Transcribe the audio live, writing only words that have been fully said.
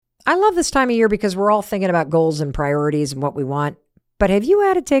I love this time of year because we're all thinking about goals and priorities and what we want. But have you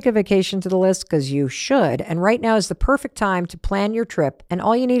added Take a Vacation to the list? Because you should. And right now is the perfect time to plan your trip. And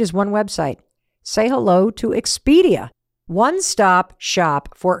all you need is one website. Say hello to Expedia. One-stop shop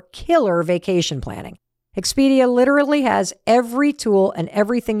for killer vacation planning. Expedia literally has every tool and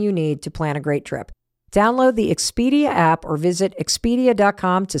everything you need to plan a great trip. Download the Expedia app or visit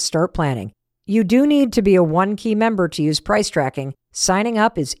Expedia.com to start planning. You do need to be a One Key member to use price tracking. Signing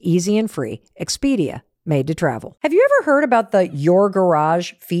up is easy and free. Expedia, made to travel. Have you ever heard about the Your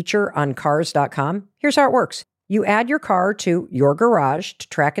Garage feature on Cars.com? Here's how it works. You add your car to Your Garage to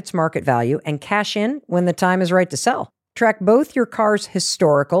track its market value and cash in when the time is right to sell. Track both your car's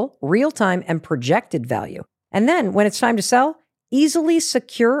historical, real-time, and projected value. And then, when it's time to sell, easily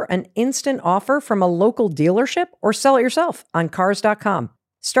secure an instant offer from a local dealership or sell it yourself on Cars.com.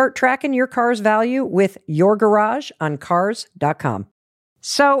 Start tracking your car's value with Your Garage on Cars.com.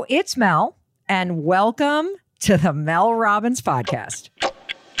 So it's Mel, and welcome to the Mel Robbins Podcast.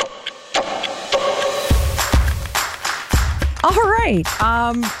 All right.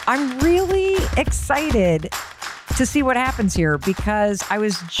 I'm really excited to see what happens here because I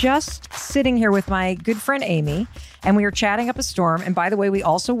was just sitting here with my good friend Amy, and we were chatting up a storm. And by the way, we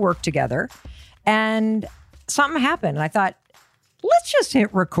also work together. And something happened. And I thought, let's just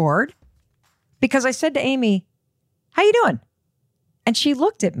hit record. Because I said to Amy, how you doing? And she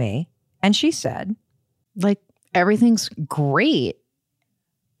looked at me and she said, like, everything's great.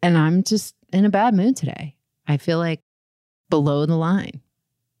 And I'm just in a bad mood today. I feel like below the line.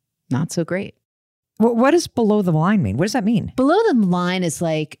 Not so great. What does below the line mean? What does that mean? Below the line is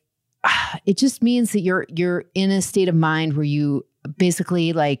like, it just means that you're in a state of mind where you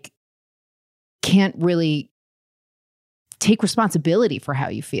basically like can't really take responsibility for how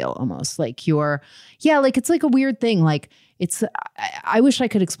you feel almost. Like like it's like a weird thing. Like I wish I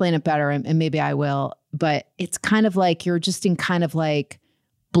could explain it better and maybe I will, but it's kind of like you're just in kind of like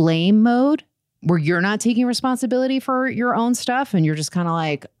blame mode where you're not taking responsibility for your own stuff and you're just kind of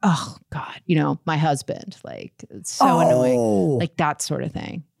like, oh God, my husband, like it's so annoying, like that sort of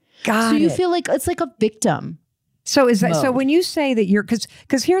thing. So you feel like it's like a victim. So is that, so when you say that you're,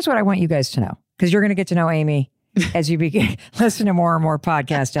 because here's what I want you guys to know, because you're going to get to know Amy as you begin listen to more and more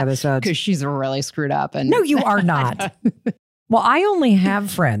podcast episodes. Because she's really screwed up. And no, you are not. Well, I only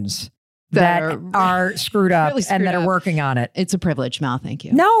have friends that are screwed up really and that are working on it. It's a privilege, Mel. Thank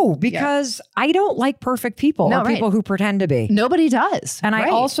you. No, because I don't like perfect people or people who pretend to be. Nobody does. And I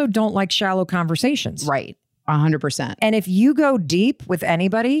also don't like shallow conversations. Right. 100%. And if you go deep with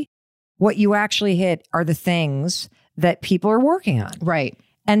anybody, what you actually hit are the things that people are working on. Right.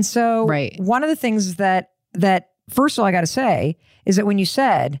 And so one of the things that first of all, I got to say is that when you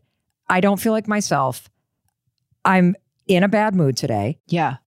said, I don't feel like myself, I'm in a bad mood today.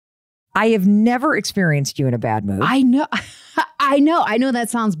 Yeah. I have never experienced you in a bad mood. I know. I know that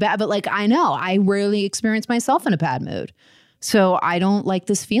sounds bad, but like, I know I rarely experience myself in a bad mood. So I don't like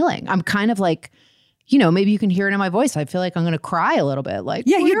this feeling. I'm kind of like, maybe you can hear it in my voice. I feel like I'm going to cry a little bit. Like,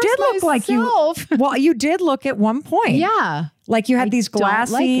 yeah, you did look like you, well, you did look at one point. Yeah. Like you had these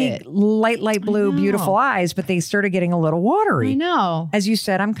glassy, light blue, beautiful eyes, but they started getting a little watery. I know. As you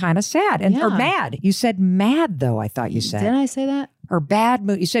said, I'm kind of sad or mad. You said mad though, I thought you said. Did I say that? Or bad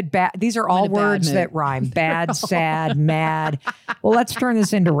mood. You said bad. These are all words that rhyme. Bad, sad, mad. Well, let's turn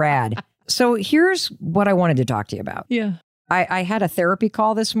this into rad. So here's what I wanted to talk to you about. Yeah. I had a therapy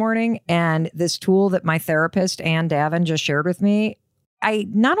call this morning, and this tool that my therapist, Ann Davin, just shared with me, I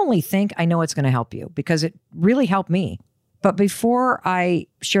not only think I know it's going to help you because it really helped me, but before I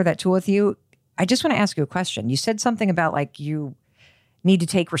share that tool with you, I just want to ask you a question. You said something about like you need to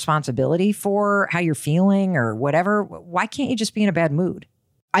take responsibility for how you're feeling or whatever. Why can't you just be in a bad mood?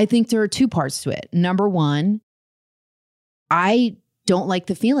 I think there are two parts to it. Number one, I don't like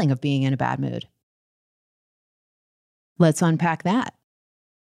the feeling of being in a bad mood. Let's unpack that.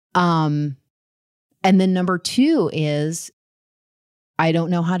 And then number two is I don't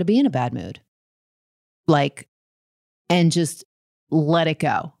know how to be in a bad mood. Like, and just let it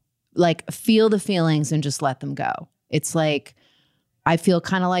go. Like, feel the feelings and just let them go. It's like, I feel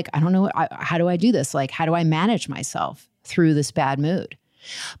kind of like, I don't know, how do I do this? Like, how do I manage myself through this bad mood?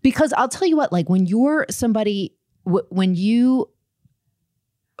 Because I'll tell you what, like when you're somebody, when you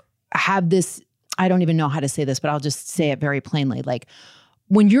have this, I don't even know how to say this, but I'll just say it very plainly. Like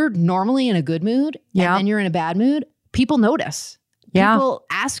when you're normally in a good mood and then you're in a bad mood, people notice. Yeah. People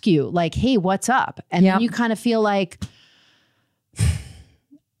ask you like, hey, what's up? And then you kind of feel like,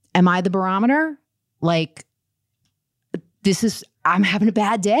 am I the barometer? Like, I'm having a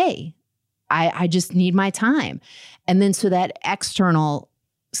bad day. I just need my time. And then so that external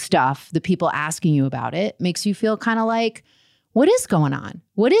stuff, the people asking you about it, makes you feel kind of like, what is going on?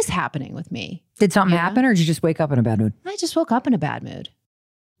 What is happening with me? Did something happen, or did you just wake up in a bad mood? I just woke up in a bad mood.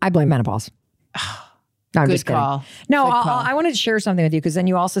 I blame menopause. No, I'm Good just kidding. call. No, Good call. I wanted to share something with you, because then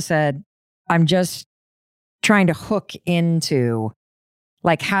you also said, I'm just trying to hook into,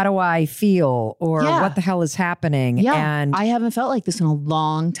 like, how do I feel, or what the hell is happening? Yeah, and I haven't felt like this in a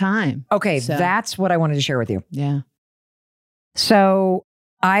long time. Okay, So- that's what I wanted to share with you. Yeah. So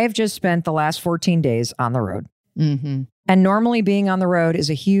I have just spent the last 14 days on the road. Mm-hmm. And normally being on the road is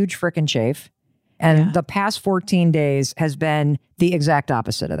a huge frickin' chafe. And the past 14 days has been the exact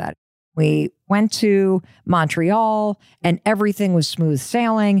opposite of that. We went to Montreal and everything was smooth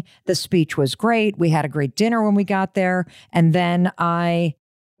sailing. The speech was great. We had a great dinner when we got there. And then I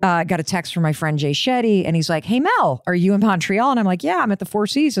got a text from my friend Jay Shetty, and he's like, hey, Mel, are you in Montreal? And I'm like, yeah, I'm at the Four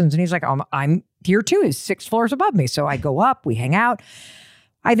Seasons. And he's like, I'm here too. He's 6 floors above me. So I go up, we hang out.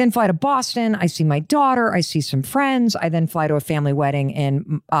 I then fly to Boston. I see my daughter. I see some friends. I then fly to a family wedding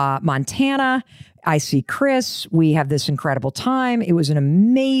in Montana. I see Chris. We have this incredible time. It was an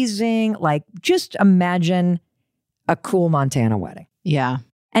amazing, like, just imagine a cool Montana wedding. Yeah.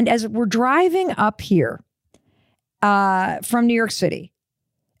 And as we're driving up here from New York City,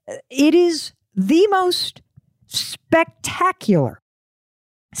 it is the most spectacular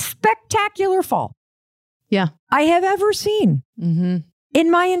fall I have ever seen. Mm-hmm. In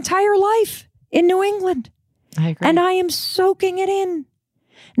my entire life in New England. I agree. And I am soaking it in.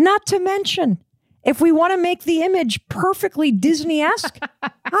 Not to mention, if we want to make the image perfectly Disney-esque,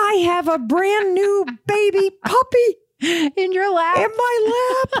 I have a brand new baby puppy in your lap. in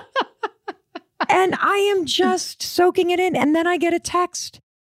my lap. And I am just soaking it in. And then I get a text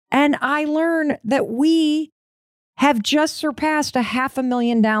and I learn that we have just surpassed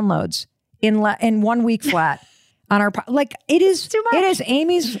 500,000 downloads in 1 week flat. On our, like, it is too much. It is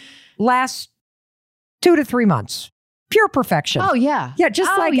Amy's last 2 to 3 months. Pure perfection. Oh, yeah. Yeah, just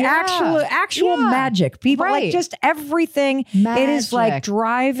actual magic. People, like, just everything. Magic. It is like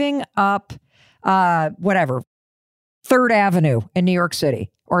driving up, 3rd Avenue in New York City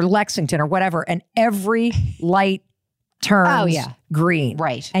or Lexington or whatever, and every light turns green.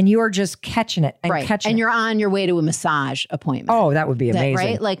 Right. And you are just catching it and catching it. And you're on your way to a massage appointment. Oh, that would be amazing.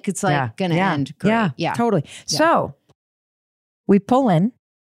 Right? Like, it's like going to end great. Yeah, totally. Yeah. So we pull in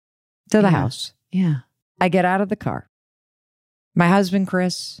to the house. Yeah. I get out of the car. My husband,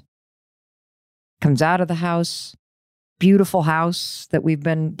 Chris, comes out of the house. Beautiful house that we've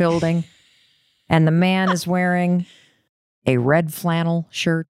been building. And the man is wearing a red flannel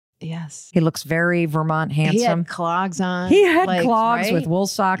shirt. Yes. He looks very Vermont handsome. He had clogs on. He had clogs with wool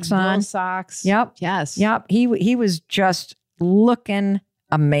socks on. Wool socks. Yep. Yes. Yep. He was just looking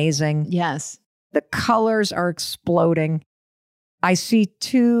amazing. Yes. The colors are exploding. I see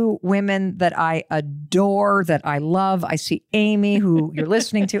 2 women that I adore, that I love. I see Amy, who you're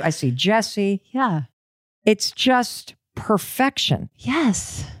listening to. I see Jesse. Yeah. It's just perfection.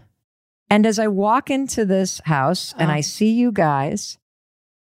 Yes. And as I walk into this house and I see you guys,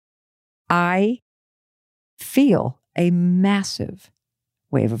 I feel a massive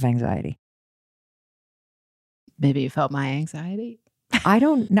wave of anxiety. Maybe you felt my anxiety. I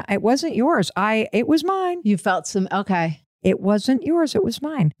don't know. It wasn't yours. It was mine. You felt some, okay. It wasn't yours. It was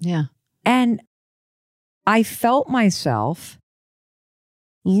mine. Yeah. And I felt myself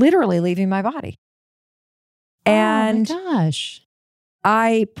literally leaving my body. And oh my gosh.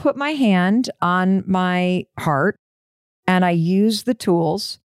 I put my hand on my heart and I used the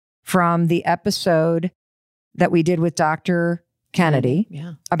tools from the episode that we did with Dr. Kennedy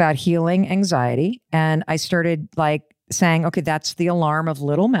about healing anxiety. And I started like saying, okay, that's the alarm of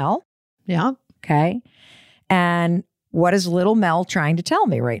little Mel. Yeah. Okay. And what is little Mel trying to tell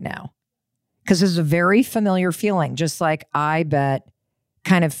me right now? Because it's a very familiar feeling, just like I bet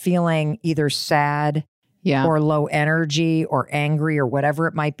kind of feeling either sad or low energy or angry or whatever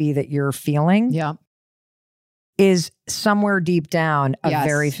it might be that you're feeling. Yeah. Is somewhere deep down a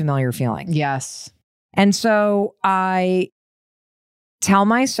very familiar feeling. Yes. And so I tell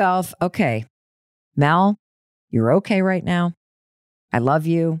myself, okay, Mel, you're okay right now. I love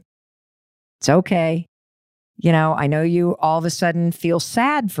you. It's okay. You know, I know you all of a sudden feel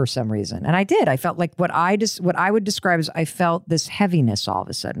sad for some reason. And I did. I felt like what I would describe as I felt this heaviness all of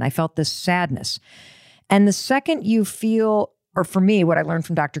a sudden. I felt this sadness. And the second you feel, or for me, what I learned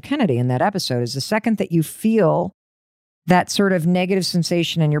from Dr. Kennedy in that episode is the second that you feel that sort of negative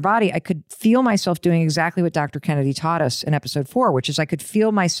sensation in your body, I could feel myself doing exactly what Dr. Kennedy taught us in episode 4, which is I could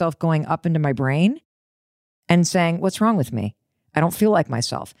feel myself going up into my brain and saying, what's wrong with me? I don't feel like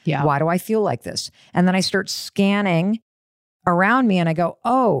myself. Yeah. Why do I feel like this? And then I start scanning around me and I go,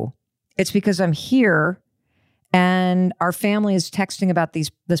 oh, it's because I'm here and our family is texting about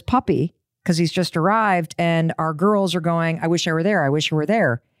this puppy because he's just arrived and our girls are going, I wish I were there. I wish I were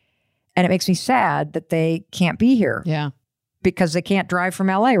there. And it makes me sad that they can't be here. Yeah. Because they can't drive from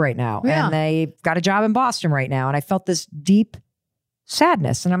LA right now. Yeah. And they've got a job in Boston right now. And I felt this deep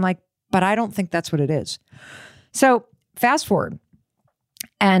sadness. And I'm like, but I don't think that's what it is. So fast forward.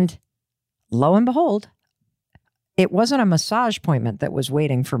 And lo and behold, it wasn't a massage appointment that was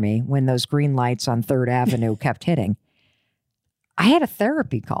waiting for me when those green lights on 3rd Avenue kept hitting. I had a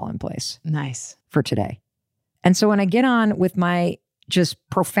therapy call in place. Nice. For today. And so when I get on with my just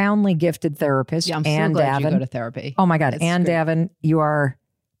profoundly gifted therapist, I'm Ann so glad Davin. you go to therapy. Oh my God, That's Ann great. Davin, you are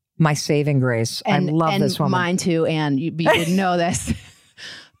my saving grace. I love this woman. Mine too, and you didn't know this.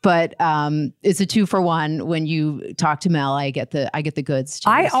 But it's a 2-for-1. When you talk to Mel, I get the goods too.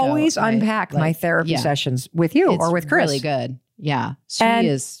 I So always unpack my therapy sessions with you or with Chris. Really good. Yeah.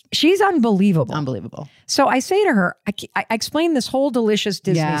 She's unbelievable. Unbelievable. So I say to her, I explain this whole delicious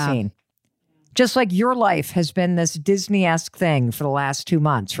Disney scene. Just like your life has been this Disney-esque thing for the last 2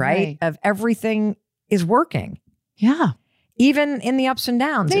 months, right? Of everything is working. Yeah. Even in the ups and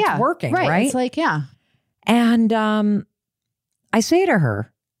downs, it's working, right? It's like, yeah. And I say to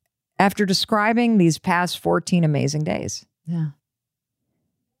her, after describing these past 14 amazing days,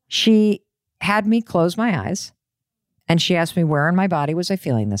 she had me close my eyes and she asked me where in my body was I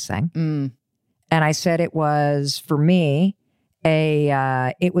feeling this thing. Mm. And I said it was, for me,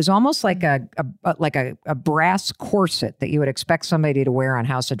 it was almost like a brass corset that you would expect somebody to wear on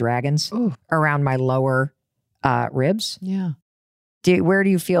House of Dragons around my lower ribs. Yeah. Where do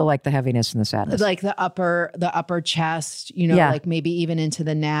you feel like the heaviness and the sadness? Like the upper chest, like maybe even into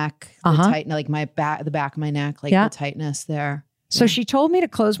the neck, the tight, like the back of my neck, like the tightness there. So she told me to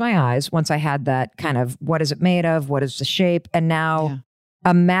close my eyes once I had that kind of, what is it made of? What is the shape? And now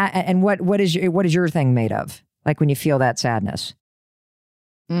and what is your thing made of? Like when you feel that sadness?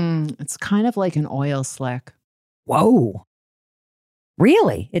 It's kind of like an oil slick. Whoa.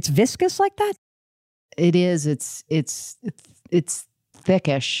 Really? It's viscous like that? It is. It's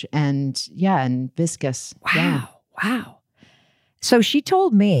thickish and viscous. Wow. Yeah. Wow. So she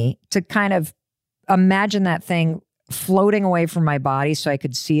told me to kind of imagine that thing floating away from my body so I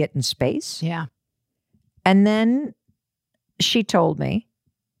could see it in space. Yeah. And then she told me,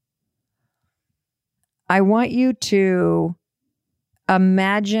 I want you to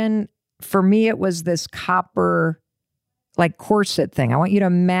imagine, for me, it was this copper, like corset thing. I want you to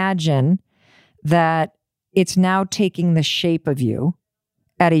imagine that it's now taking the shape of you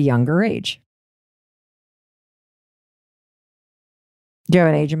at a younger age. Do you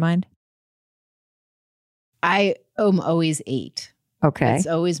have an age in mind? I am always 8. Okay. It's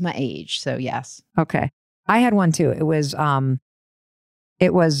always my age. So yes. Okay. I had one too. It was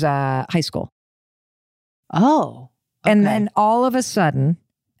high school. Oh. Okay. And then all of a sudden,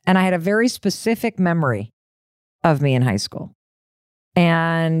 and I had a very specific memory of me in high school.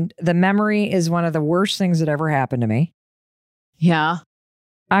 And the memory is one of the worst things that ever happened to me. Yeah.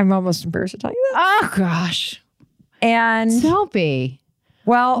 I'm almost embarrassed to tell you that. Oh gosh. And don't be.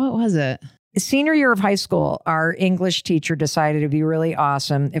 Well, what was it? Senior year of high school, our English teacher decided it'd be really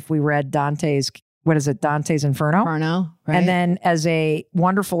awesome if we read Dante's Inferno? Inferno, right? And then as a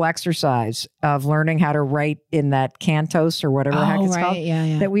wonderful exercise of learning how to write in that cantos or whatever the heck it's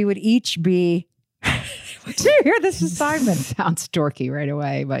called, that we would each be, do you hear this assignment? Sounds dorky right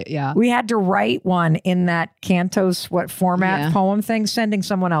away, but yeah. We had to write one in that cantos, format poem thing, sending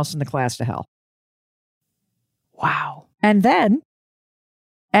someone else in the class to hell. Wow. And then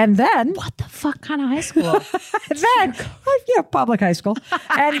what the fuck kind of high school? Public high school.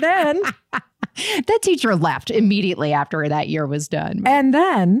 And then that teacher left immediately after that year was done. And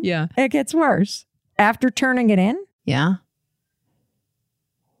then it gets worse. After turning it in. Yeah.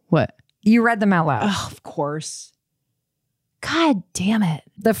 What? You read them out loud. Oh, of course. God damn it.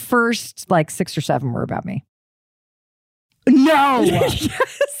 The first 6 or 7 were about me. No.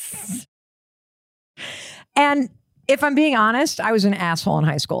 Yes. And if I'm being honest, I was an asshole in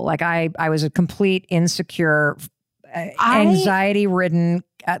high school. I was a complete insecure, anxiety-ridden,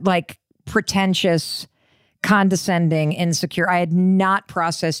 pretentious, condescending, insecure. I had not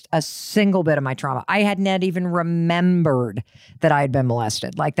processed a single bit of my trauma. I had not even remembered that I had been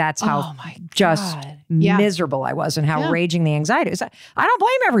molested. That's how miserable I was and how raging the anxiety was. I don't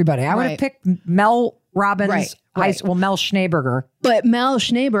blame everybody. I would have picked Mel Robbins, Mel Schneeberger. But Mel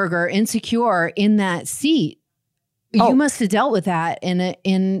Schneeberger, insecure in that seat. You must have dealt with that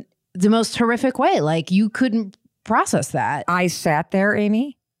in the most horrific way. You couldn't process that. I sat there,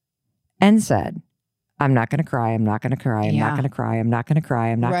 Amy, and said, I'm not going to cry. I'm not going to cry. I'm not going to cry. I'm not going to cry.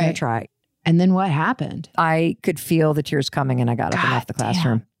 I'm not going to try. And then what happened? I could feel the tears coming, and I got up and left the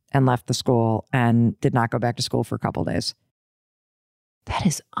classroom and left the school and did not go back to school for a couple of days. That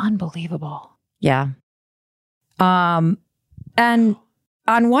is unbelievable. Yeah. And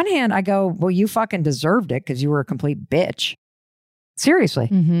on one hand, I go, well, you fucking deserved it because you were a complete bitch. Seriously.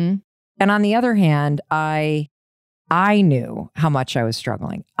 Mm-hmm. And on the other hand, I knew how much I was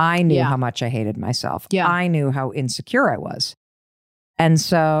struggling. I knew how much I hated myself. Yeah. I knew how insecure I was. And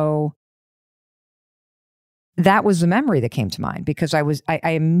so that was the memory that came to mind, because I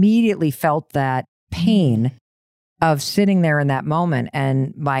immediately felt that pain of sitting there in that moment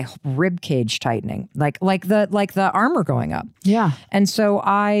and my rib cage tightening, like the armor going up. Yeah. And so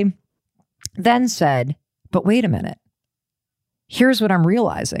I then said, but wait a minute. Here's what I'm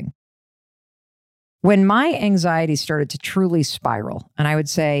realizing. When my anxiety started to truly spiral, and I would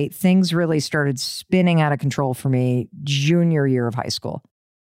say things really started spinning out of control for me junior year of high school,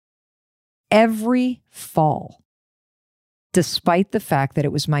 every fall, despite the fact that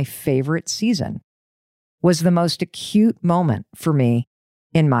it was my favorite season, was the most acute moment for me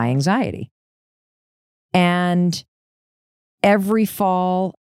in my anxiety. And every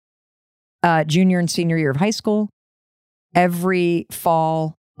fall, junior and senior year of high school, every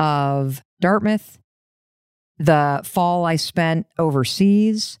fall of Dartmouth, the fall I spent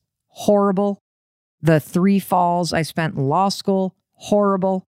overseas, horrible. The 3 falls I spent in law school,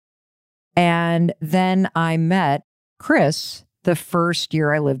 horrible. And then I met Chris the first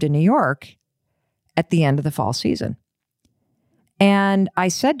year I lived in New York at the end of the fall season. And I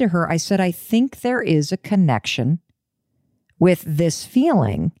said to her, I think there is a connection with this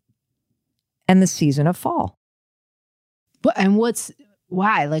feeling and the season of fall. And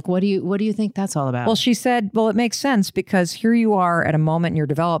why? Like, what do you think that's all about? Well, she said, well, it makes sense because here you are at a moment in your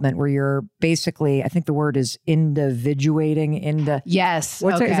development where you're basically, I think the word is individuating. Yes.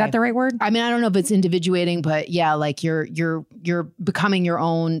 Is that the right word? I mean, I don't know if it's individuating, but yeah, like you're becoming your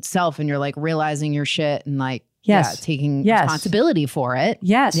own self, and you're like realizing your shit and like, taking responsibility for it.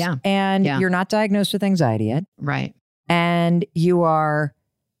 Yes. Yeah. And you're not diagnosed with anxiety yet. Right. And you are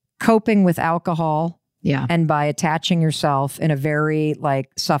coping with alcohol. Yeah. And by attaching yourself in a very like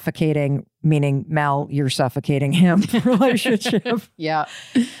suffocating, meaning Mel, you're suffocating him relationship. Yeah.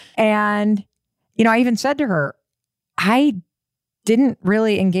 And, I even said to her, I didn't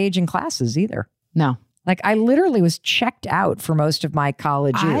really engage in classes either. No. Like I literally was checked out for most of my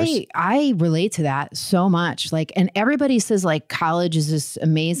college years. I relate to that so much. Like, and everybody says like college is this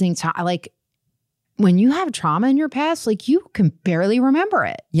amazing time. Like when you have trauma in your past, like you can barely remember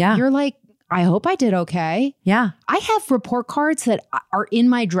it. Yeah. You're like, I hope I did okay. Yeah. I have report cards that are in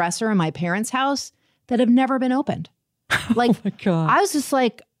my dresser in my parents' house that have never been opened. Like, oh my God. I was just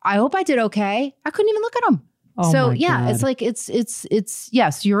like, I hope I did okay. I couldn't even look at them. Oh so my yeah, God. it's like, it's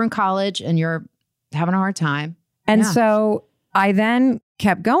yes, you're in college and you're having a hard time. And so I then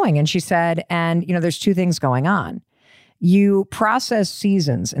kept going, and she said, and there's 2 things going on. You process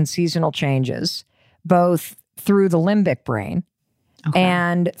seasons and seasonal changes, both through the limbic brain,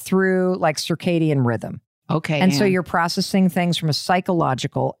 and through like circadian rhythm. Okay. And so you're processing things from a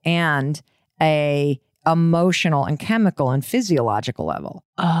psychological and a emotional and chemical and physiological level.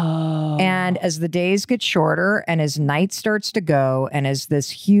 Oh. And as the days get shorter and as night starts to go and as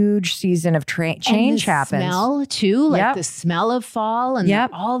this huge season of change happens. Smell too, like the smell of fall and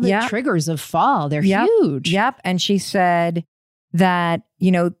all the triggers of fall. They're huge. Yep. And she said that,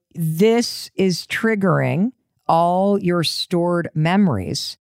 this is triggering all your stored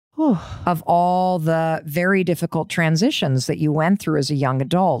memories of all the very difficult transitions that you went through as a young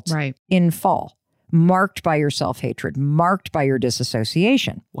adult in fall, marked by your self-hatred, marked by your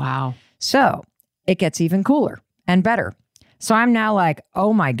disassociation. Wow. So it gets even cooler and better. So I'm now like,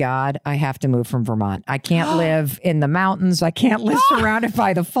 oh my God, I have to move from Vermont. I can't live in the mountains. I can't live surrounded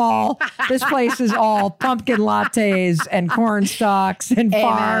by the fall. This place is all pumpkin lattes and corn stalks and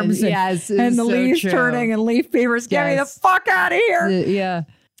farms and the leaves turning and leaf beavers. Get me the fuck out of here. Yeah.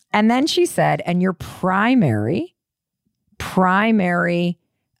 And then she said, and your primary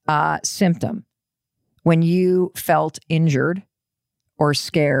symptom when you felt injured or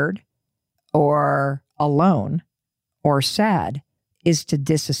scared or alone or sad is to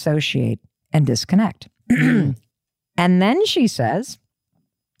disassociate and disconnect. And then she says,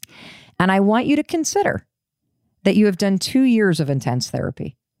 and I want you to consider that you have done 2 years of intense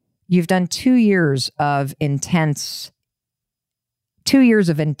therapy. You've done 2 years of 2 years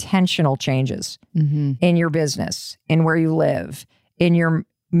of intentional changes in your business, in where you live, in your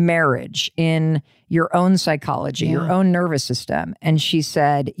marriage, in your own psychology, your own nervous system. And she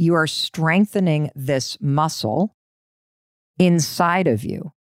said, you are strengthening this muscle inside of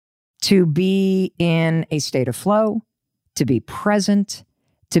you to be in a state of flow, to be present,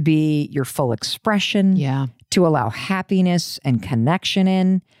 to be your full expression, to allow happiness and connection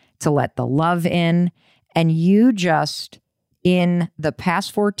in, to let the love in. And you just, in the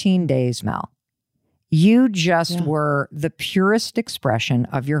past 14 days, Mel, you just were the purest expression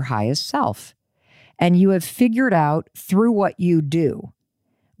of your highest self. And you have figured out through what you do,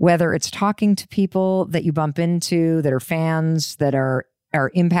 whether it's talking to people that you bump into that are fans, that are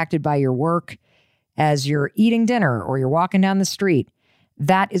impacted by your work, as you're eating dinner or you're walking down the street,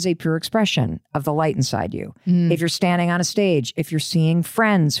 that is a pure expression of the light inside you. If you're standing on a stage, if you're seeing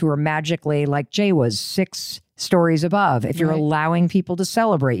friends who are magically, like Jay was, 6 stories above, if you're allowing people to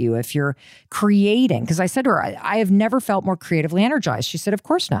celebrate you, if you're creating, because I said to her, I have never felt more creatively energized. She said, of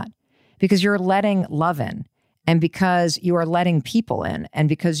course not, because you're letting love in, and because you are letting people in, and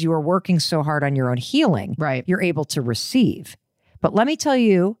because you are working so hard on your own healing, you're able to receive. But let me tell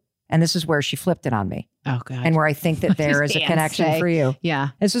you, and this is where she flipped it on me. Oh, God. And where I think that there is a connection for you. Yeah.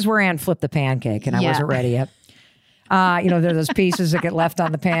 This is where Ann flipped the pancake and I wasn't ready yet. There are those pieces that get left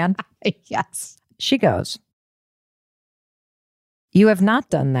on the pan. Yes. She goes, you have not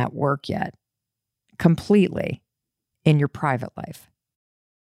done that work yet completely in your private life.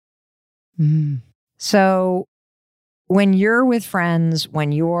 So when you're with friends,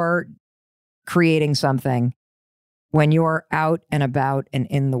 when you're creating something, when you're out and about and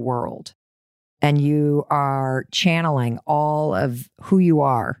in the world, and you are channeling all of who you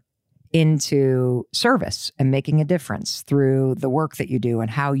are into service and making a difference through the work that you do and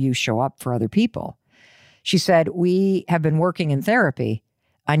how you show up for other people. She said, we have been working in therapy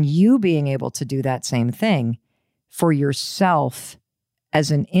on you being able to do that same thing for yourself as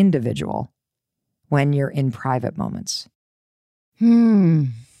an individual when you're in private moments.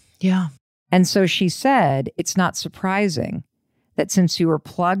 Yeah. And so she said, it's not surprising that since you were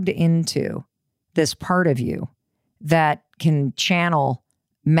plugged into this part of you that can channel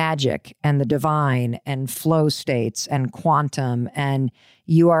magic and the divine and flow states and quantum, and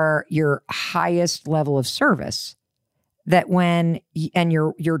you are your highest level of service, that when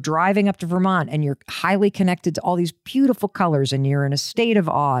you're driving up to Vermont and you're highly connected to all these beautiful colors and you're in a state of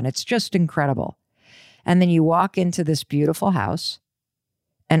awe and it's just incredible. And then you walk into this beautiful house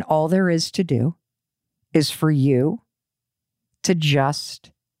and all there is to do is for you to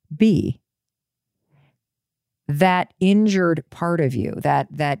just be. That injured part of you,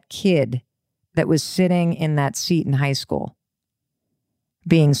 that kid that was sitting in that seat in high school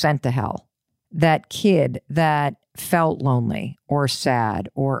being sent to hell, that kid that felt lonely or sad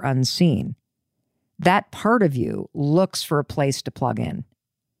or unseen, that part of you looks for a place to plug in.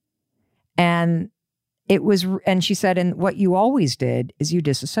 And she said, and what you always did is you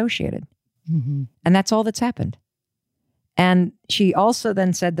disassociated. And that's all that's happened. And she also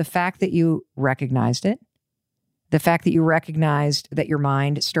then said the fact that you recognized it, the fact that you recognized that your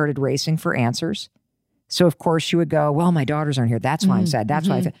mind started racing for answers. So of course you would go, well, my daughters aren't here. That's why I'm sad. That's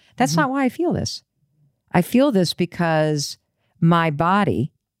why I feel. That's not why I feel this. I feel this because my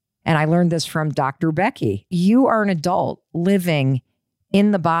body, and I learned this from Dr. Becky, you are an adult living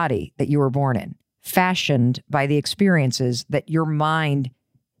in the body that you were born in, fashioned by the experiences that your mind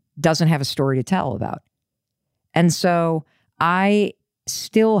doesn't have a story to tell about. And so I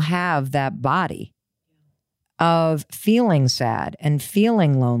still have that body of feeling sad and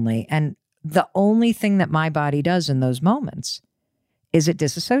feeling lonely. And the only thing that my body does in those moments is it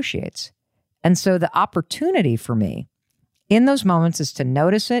disassociates. And so the opportunity for me in those moments is to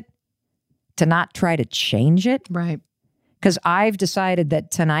notice it, to not try to change it. Right. Because I've decided that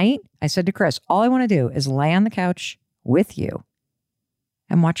tonight, I said to Chris, all I want to do is lay on the couch with you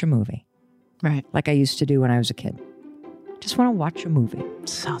and watch a movie. Right. Like I used to do when I was a kid. Just want to watch a movie.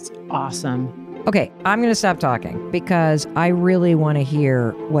 Sounds awesome. Okay, I'm going to stop talking because I really want to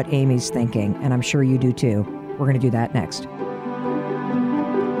hear what Amy's thinking, and I'm sure you do too. We're going to do that next.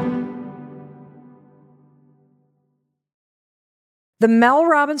 The Mel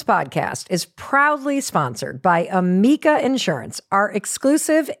Robbins Podcast is proudly sponsored by Amica Insurance, our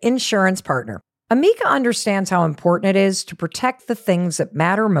exclusive insurance partner. Amica understands how important it is to protect the things that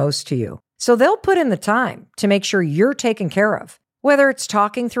matter most to you. So they'll put in the time to make sure you're taken care of, whether it's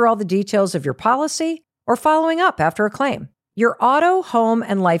talking through all the details of your policy or following up after a claim. Your auto, home,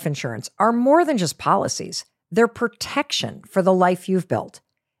 and life insurance are more than just policies. They're protection for the life you've built.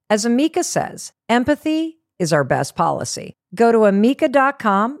 As Amica says, empathy is our best policy. Go to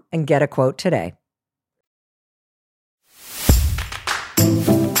amica.com and get a quote today.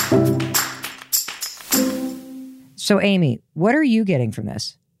 So Amy, what are you getting from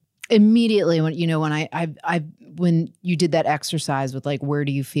this? Immediately when you did that exercise with like, where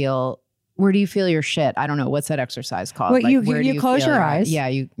do you feel your shit? I don't know. What's that exercise called? Well, like, you close your eyes. Yeah.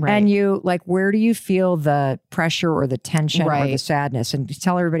 Right. And you like, where do you feel the pressure or the tension or the Right. sadness? And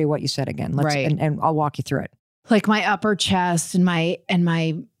tell everybody what you said again. Right. And I'll walk you through it. Like my upper chest and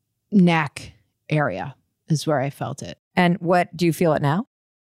my neck area is where I felt it. And what do you feel it now?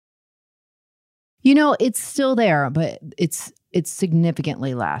 You know, it's still there, but it's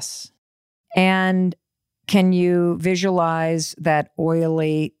significantly less. And can you visualize that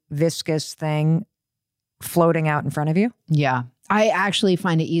oily, viscous thing floating out in front of you? Yeah. I actually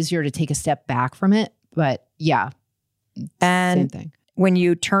find it easier to take a step back from it, but yeah. And same thing. When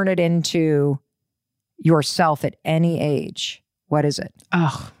you turn it into yourself at any age, what is it?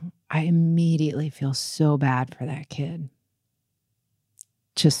 Oh, I immediately feel so bad for that kid.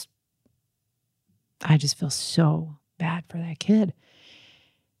 I just feel so bad for that kid.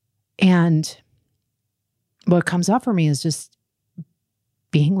 And what comes up for me is just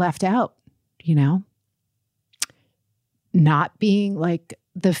being left out, you know, not being like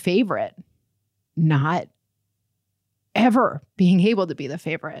the favorite, not ever being able to be the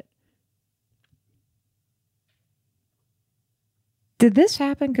favorite. Did this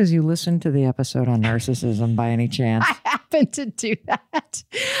happen because you listened to the episode on narcissism by any chance? I happened to do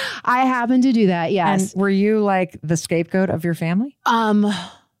that. Yes. And were you like the scapegoat of your family?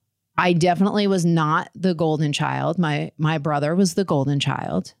 I definitely was not the golden child. My brother was the golden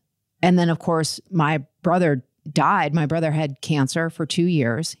child. And then, of course, my brother died. My brother had cancer for 2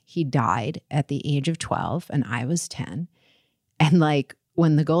 years. He died at the age of 12 and I was 10. And like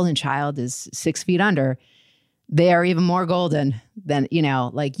when the golden child is 6 feet under, they are even more golden than, you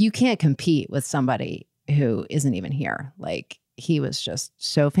know, like you can't compete with somebody who isn't even here. Like he was just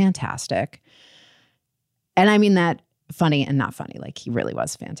so fantastic. And I mean that funny and not funny. Like he really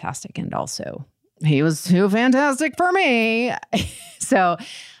was fantastic. And also he was too fantastic for me. So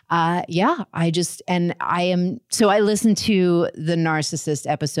I listened to the narcissist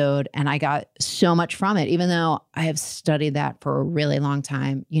episode and I got so much from it, even though I have studied that for a really long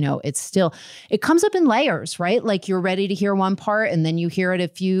time. You know, it comes up in layers, right? Like you're ready to hear one part and then you hear it a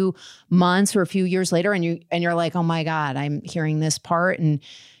few months or a few years later and you're like, oh my God, I'm hearing this part, and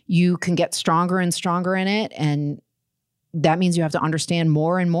you can get stronger and stronger in it. And that means you have to understand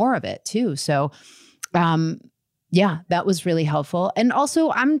more and more of it too. So, yeah, that was really helpful. And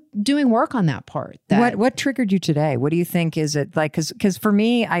also I'm doing work on that part. What triggered you today? What do you think is it like? Because for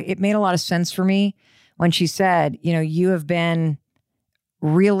me, it made a lot of sense for me when she said, you know, you have been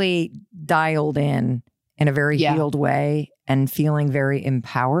really dialed in a very healed way and feeling very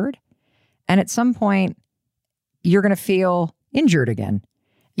empowered. And at some point you're going to feel injured again.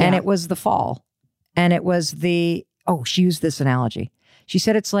 Yeah. And it was the fall. And it was she used this analogy. She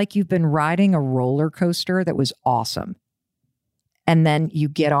said, it's like you've been riding a roller coaster that was awesome. And then you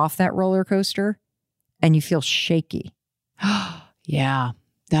get off that roller coaster and you feel shaky. Yeah,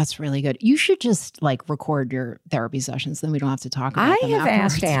 that's really good. You should just like record your therapy sessions. Then we don't have to talk about them I have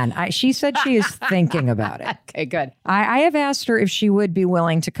asked Anne. She said she is thinking about it. Okay, good. I have asked her if she would be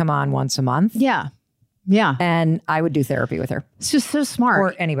willing to come on once a month. Yeah. Yeah. And I would do therapy with her. It's just so smart.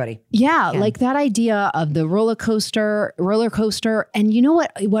 Or anybody. Yeah. Like that idea of the roller coaster. And you know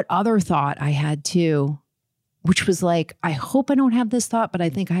what other thought I had too, which was like, I hope I don't have this thought, but I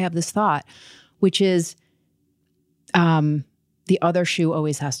think I have this thought, which is the other shoe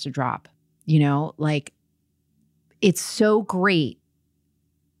always has to drop. You know, like it's so great.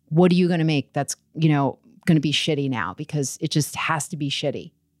 What are you going to make that's, you know, going to be shitty now? Because it just has to be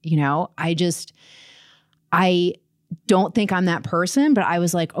shitty. You know, I don't think I'm that person, but I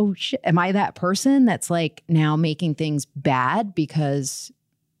was like, oh shit, am I that person that's like now making things bad because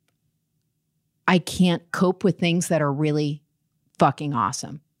I can't cope with things that are really fucking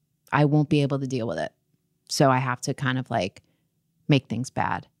awesome? I won't be able to deal with it. So I have to kind of like make things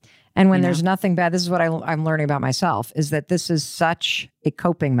bad. And when there's nothing bad, this is what I'm learning about myself, is that this is such a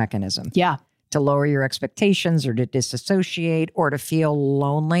coping mechanism. Yeah. To lower your expectations or to disassociate or to feel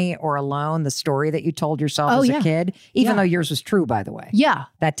lonely or alone. The story that you told yourself as a kid, even though yours was true, by the way. Yeah.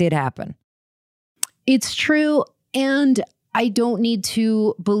 That did happen. It's true. And I don't need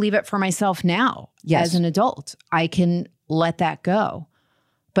to believe it for myself now as an adult. I can let that go.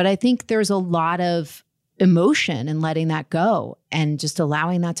 But I think there's a lot of emotion in letting that go, and just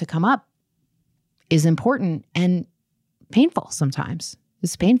allowing that to come up is important and painful sometimes.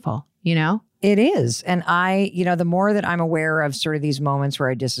 It's painful, you know? It is. And the more that I'm aware of sort of these moments where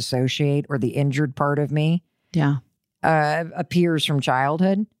I disassociate or the injured part of me appears from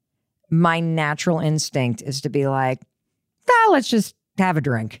childhood, my natural instinct is to be like, let's just have a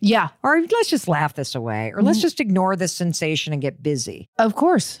drink. Yeah. Or let's just laugh this away. Or let's just ignore this sensation and get busy. Of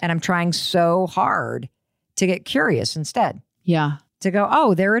course. And I'm trying so hard to get curious instead. Yeah. To go,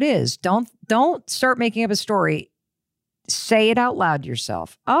 oh, there it is. Don't start making up a story. Say it out loud to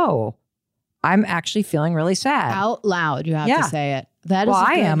yourself. Oh, I'm actually feeling really sad. Out loud, you have to say it. That is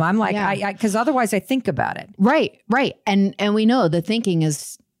I good. am. I'm like, yeah. because otherwise I think about it. Right. And we know the thinking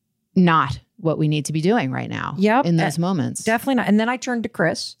is not what we need to be doing right now. Yep. In those moments. Definitely not. And then I turned to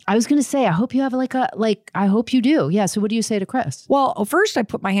Chris. I was going to say, I hope you have I hope you do. Yeah. So what do you say to Chris? Well, first I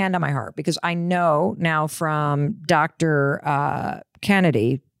put my hand on my heart because I know now from Dr.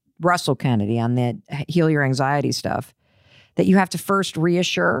 Kennedy, Russell Kennedy, on the Heal Your Anxiety stuff, that you have to first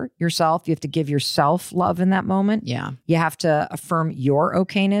reassure yourself. You have to give yourself love in that moment. Yeah. You have to affirm your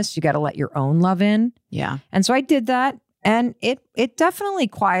okayness. You got to let your own love in. Yeah. And so I did that, and it definitely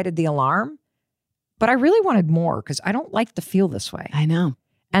quieted the alarm, but I really wanted more because I don't like to feel this way. I know.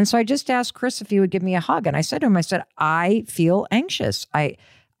 And so I just asked Chris if he would give me a hug. And I said to him, I feel anxious. I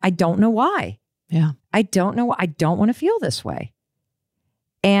don't know why. Yeah. I don't know. I don't want to feel this way.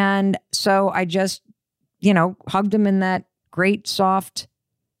 And so I just, hugged him in that great soft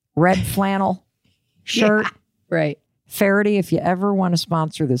red flannel shirt. Yeah, right. Faraday, if you ever want to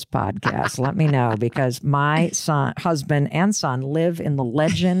sponsor this podcast, let me know, because my husband and son live in the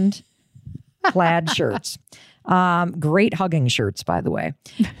Legend plaid shirts. Great hugging shirts, by the way.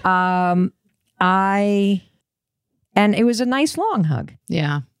 And it was a nice long hug.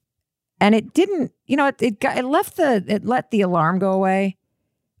 Yeah. And it didn't, it let the alarm go away,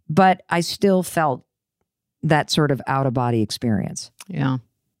 but I still felt that sort of out of body experience. Yeah.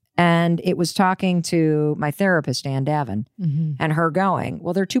 And it was talking to my therapist, Ann Davin, and her going,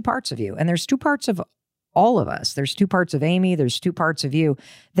 well, there are two parts of you. And there's two parts of all of us. There's two parts of Amy. There's two parts of you.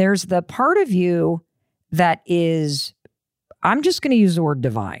 There's the part of you that is, I'm just going to use the word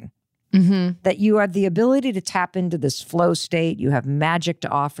divine, that you have the ability to tap into this flow state. You have magic to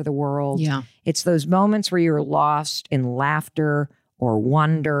offer the world. Yeah. It's those moments where you're lost in laughter or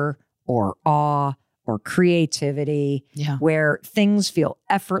wonder or awe or creativity, where things feel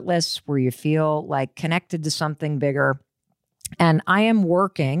effortless, where you feel like connected to something bigger. And I am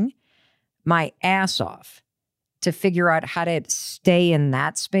working my ass off to figure out how to stay in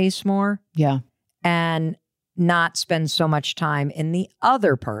that space more. Yeah. And not spend so much time in the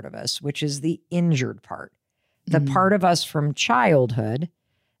other part of us, which is the injured part, the part of us from childhood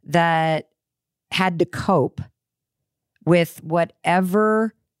that had to cope with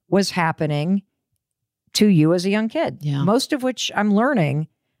whatever was happening to you as a young kid. Yeah. Most of which I'm learning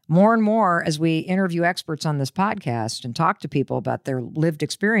more and more as we interview experts on this podcast and talk to people about their lived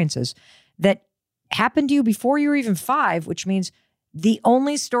experiences that happened to you before you were even 5, which means the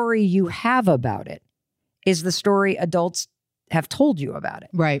only story you have about it is the story adults have told you about it.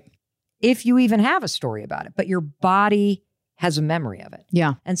 Right. If you even have a story about it, but your body has a memory of it.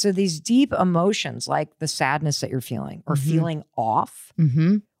 Yeah. And so these deep emotions like the sadness that you're feeling or feeling off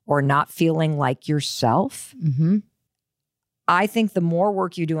or not feeling like yourself, I think the more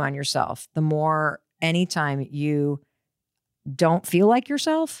work you do on yourself, the more anytime you don't feel like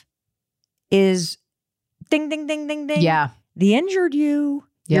yourself is ding, ding, ding, ding, ding. Yeah. The injured you.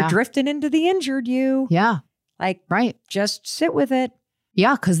 Yeah. You're drifting into the injured you. Yeah. Like, right. Just sit with it.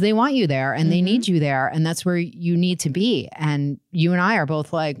 Yeah, because they want you there and they need you there. And that's where you need to be. And you and I are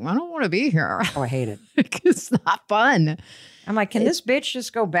both like, I don't want to be here. Oh, I hate it. It's not fun. I'm like, can this bitch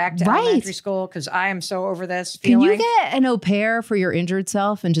just go back to elementary school? Because I am so over this feeling. Can you get an au pair for your injured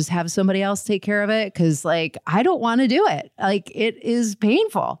self and just have somebody else take care of it? Because I don't want to do it. It is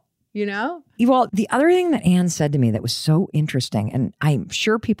painful, Well, the other thing that Anne said to me that was so interesting, and I'm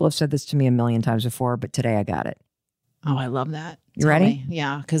sure people have said this to me a million times before, but today I got it. Oh, I love that. You ready?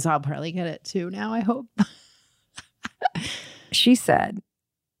 Yeah, because I'll probably get it too now, I hope. She said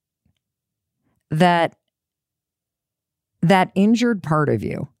that injured part of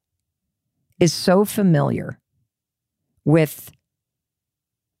you is so familiar with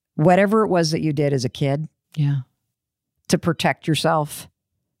whatever it was that you did as a kid to protect yourself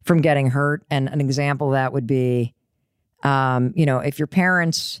from getting hurt. And an example of that would be, if your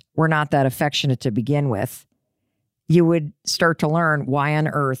parents were not that affectionate to begin with, you would start to learn, why on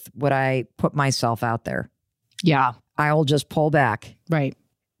earth would I put myself out there? Yeah. I'll just pull back. Right.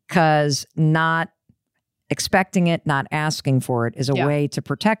 Because not expecting it, not asking for it is a way to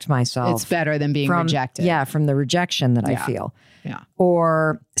protect myself. It's better than being rejected. Yeah, from the rejection that I feel. Yeah.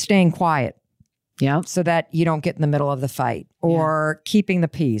 Or staying quiet. Yeah. So that you don't get in the middle of the fight. Or keeping the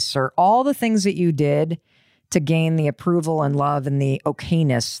peace. Or all the things that you did to gain the approval and love and the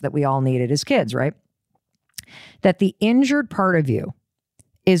okayness that we all needed as kids, right? That the injured part of you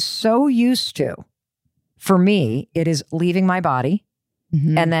is so used to, for me, it is leaving my body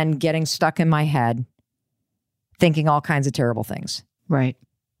and then getting stuck in my head, thinking all kinds of terrible things. Right.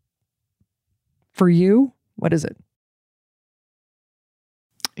 For you, what is it?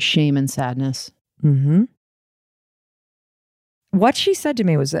 Shame and sadness. What she said to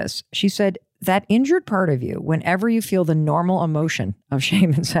me was this. She said, that injured part of you, whenever you feel the normal emotion of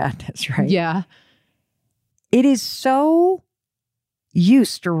shame and sadness, right? Yeah. It is so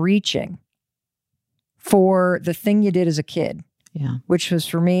used to reaching for the thing you did as a kid. Yeah. Which was,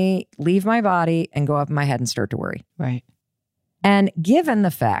 for me, leave my body and go up in my head and start to worry. Right. And given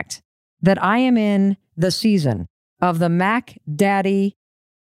the fact that I am in the season of the Mac Daddy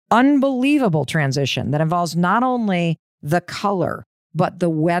unbelievable transition that involves not only the color, but the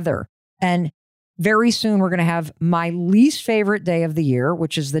weather. And very soon we're going to have my least favorite day of the year,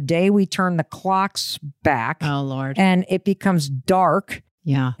 which is the day we turn the clocks back. Oh, Lord. And it becomes dark.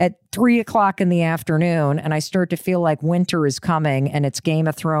 Yeah. At 3:00 in the afternoon, and I start to feel like winter is coming and it's Game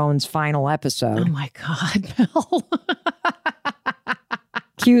of Thrones final episode. Oh my God, Bill.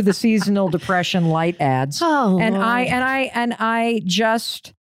 Cue the seasonal depression light ads. Oh, and Lord. I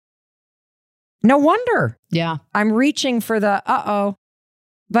just, no wonder. Yeah. I'm reaching for the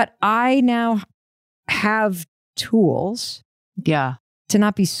but I now have tools Yeah. to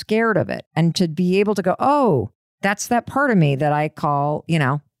not be scared of it and to be able to go, oh, that's that part of me that I call,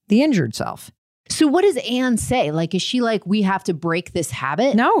 the injured self. So what does Anne say? Like, is she like, we have to break this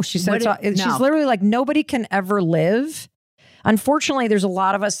habit? No, she said, she's literally like, nobody can ever live. Unfortunately, there's a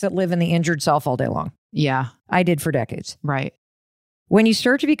lot of us that live in the injured self all day long. Yeah. I did for decades. Right. When you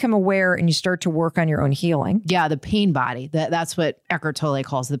start to become aware and you start to work on your own healing. Yeah, the pain body. That's what Eckhart Tolle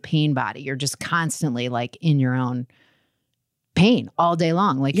calls the pain body. You're just constantly like in your own pain all day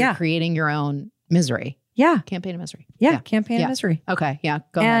long. Like you're creating your own misery. Yeah. Campaign of misery. Yeah. Campaign of misery. Okay. Yeah.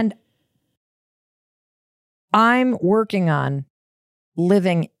 Go ahead. And I'm working on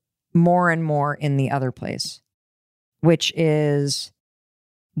living more and more in the other place, which is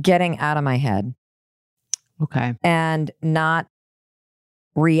getting out of my head. Okay. And not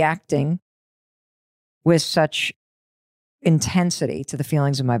reacting with such intensity to the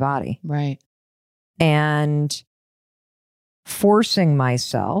feelings of my body. Right. And forcing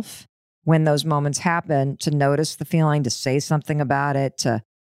myself, when those moments happen, to notice the feeling, to say something about it, to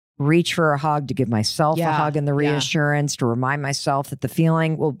reach for a hug, to give myself a hug and the reassurance, to remind myself that the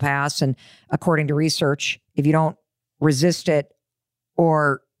feeling will pass. And according to research, if you don't resist it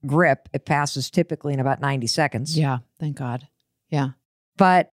or grip, it passes typically in about 90 seconds. Yeah. Thank God. Yeah.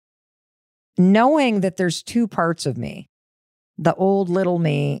 But knowing that there's two parts of me, the old little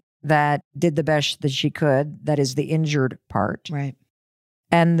me that did the best that she could, that is the injured part. Right.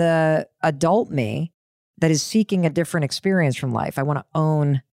 And the adult me that is seeking a different experience from life. I want to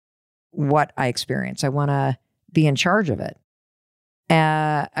own what I experience. I want to be in charge of it.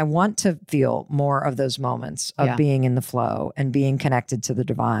 I want to feel more of those moments of being in the flow and being connected to the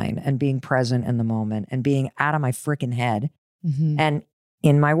divine and being present in the moment and being out of my freaking head and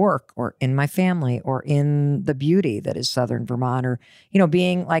in my work or in my family or in the beauty that is Southern Vermont, or,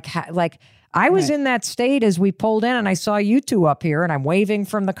 being like I was in that state as we pulled in and I saw you two up here and I'm waving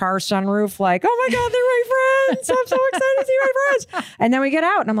from the car sunroof like, oh my God, they're my friends. I'm so excited to see my friends. And then we get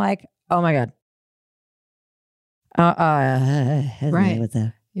out and I'm like, oh my God.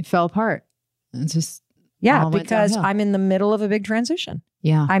 Right. It fell apart. It's just. Because I'm in the middle of a big transition.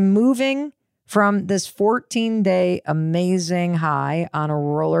 Yeah. I'm moving from this 14-day amazing high on a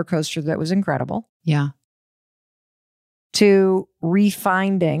roller coaster that was incredible. Yeah. To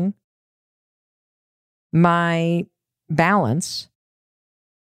refinding my balance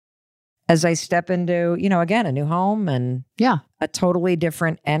as I step into, again, a new home and a totally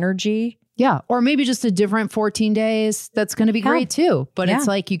different energy. Yeah. Or maybe just a different 14 days. That's going to be great too. But it's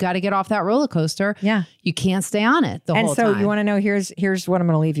like, you got to get off that roller coaster. Yeah. You can't stay on it the whole time. And so you want to know, here's what I'm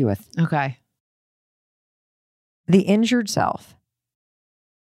going to leave you with. Okay. The injured self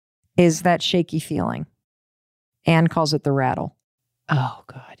is that shaky feeling. Anne calls it the rattle. Oh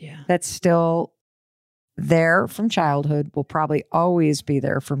God. Yeah. That's still there from childhood, will probably always be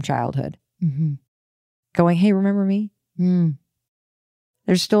there from childhood. Going, hey, remember me?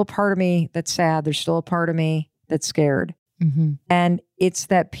 There's still a part of me that's sad. There's still a part of me that's scared. And it's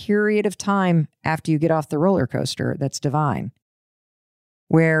that period of time after you get off the roller coaster that's divine,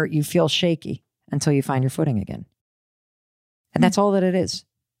 where you feel shaky until you find your footing again. And that's all that it is.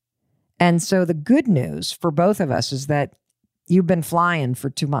 And so the good news for both of us is that you've been flying for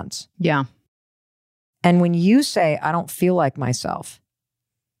 2 months. Yeah. And when you say, I don't feel like myself,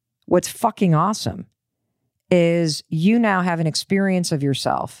 what's fucking awesome is you now have an experience of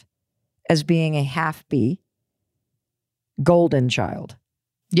yourself as being a half B golden child.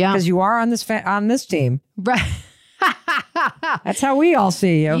 Yeah. Because you are on this team. Right. That's how we all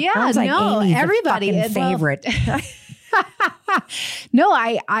see you. Yeah, Sounds like no, Amy's everybody a fucking favorite. No,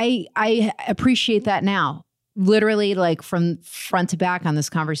 I appreciate that now. Literally, like from front to back on this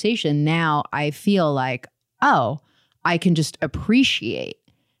conversation, now I feel like, oh, I can just appreciate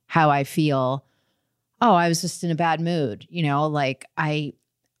how I feel. Oh, I was just in a bad mood. You know, like I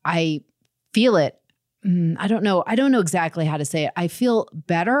feel it. I don't know exactly how to say it. I feel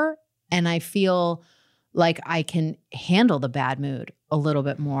better, and I feel like I can handle the bad mood a little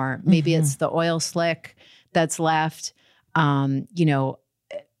bit more. Maybe it's the oil slick that's left, you know,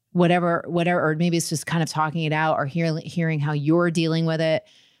 whatever, or maybe it's just kind of talking it out or hearing how you're dealing with it.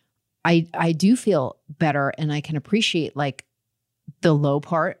 I do feel better, and I can appreciate like the low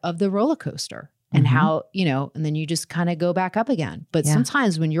part of the roller coaster and how, you know, and then you just kind of go back up again. But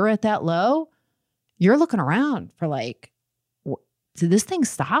sometimes when you're at that low, you're looking around for like, did this thing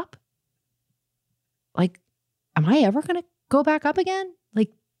stop? Like, am I ever going to go back up again?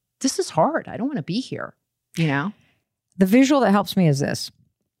 Like, this is hard. I don't want to be here, you know? The visual that helps me is this,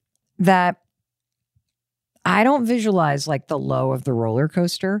 that I don't visualize like the low of the roller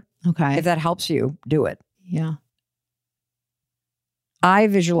coaster. Okay. If that helps you, do it. Yeah. I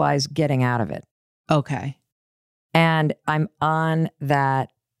visualize getting out of it. Okay. And I'm on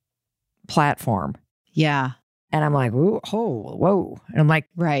that platform. Yeah. And I'm like, ooh, oh, whoa. And I'm like,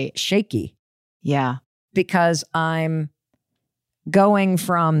 right. shaky. Yeah. Because I'm going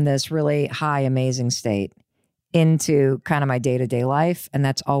from this really high, amazing state into kind of my day-to-day life. And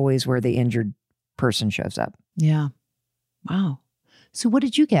that's always where the injured person shows up. Yeah. Wow. So what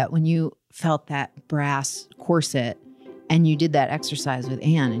did you get when you felt that brass corset and you did that exercise with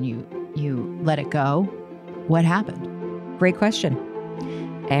Anne and you let it go? What happened? Great question.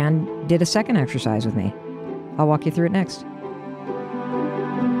 Anne did a second exercise with me. I'll walk you through it next.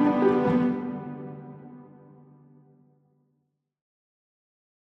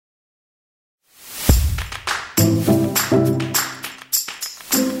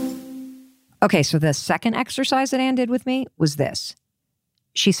 Okay, so the second exercise that Anne did with me was this.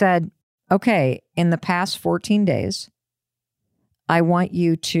 She said, okay, in the past 14 days, I want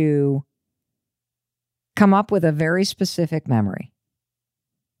you to come up with a very specific memory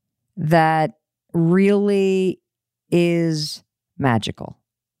that really is magical.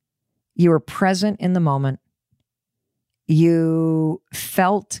 You were present in the moment. You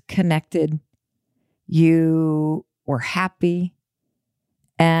felt connected. You were happy.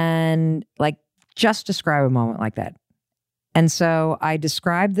 And like, just describe a moment like that. And so I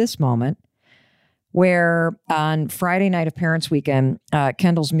described this moment where on Friday night of Parents Weekend,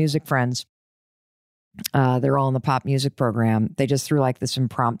 Kendall's music friends, they're all in the pop music program. They just threw like this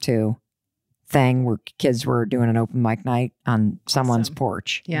impromptu thing where kids were doing an open mic night on someone's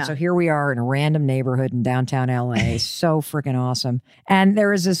porch. Yeah. And so here we are in a random neighborhood in downtown LA. So freaking awesome. And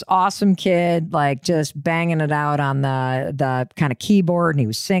there was this awesome kid like just banging it out on the kind of keyboard, and he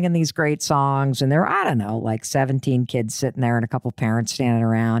was singing these great songs. And there were, I don't know, like 17 kids sitting there and a couple parents standing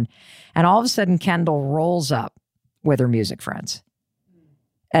around. And all of a sudden Kendall rolls up with her music friends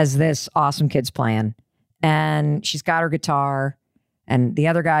as this awesome kid's playing. And she's got her guitar. And the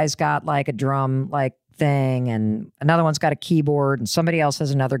other guy's got like a drum like thing, and another one's got a keyboard, and somebody else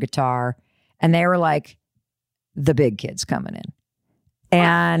has another guitar. And they were like the big kids coming in.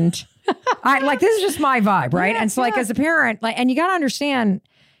 And I like, this is just my vibe, right? Yeah, and so like as a parent, like, and you got to understand,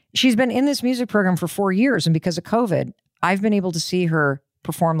 she's been in this music program for 4 years. And because of COVID, I've been able to see her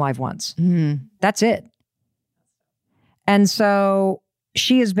perform live once. That's it. And so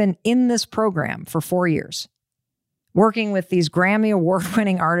she has been in this program for 4 years, working with these Grammy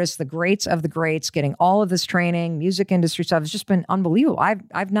award-winning artists, the greats of the greats, getting all of this training, music industry stuff. It's just been unbelievable.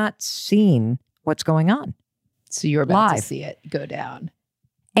 I've not seen what's going on. So you're about live to see it go down.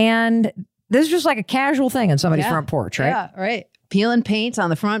 And this is just like a casual thing on somebody's front porch, right? Yeah, right. Peeling paint on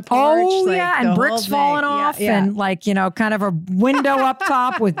the front porch. Oh, like yeah, the and bricks whole falling thing. off, Yeah, yeah. and like, you know, kind of a window up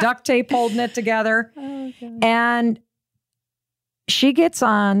top with duct tape holding it together. Oh, God. And she gets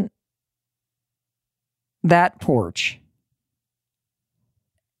on that porch.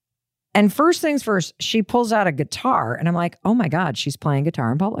 And first things first, she pulls out a guitar, and I'm like, oh my God, she's playing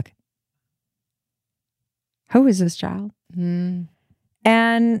guitar in public. Who is this child?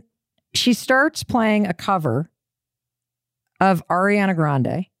 And she starts playing a cover of Ariana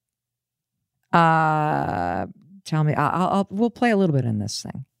Grande. Tell me, we'll play a little bit in this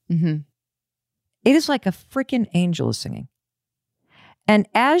thing. It is like a freaking angel is singing. And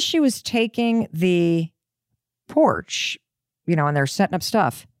as she was taking the porch, and they're setting up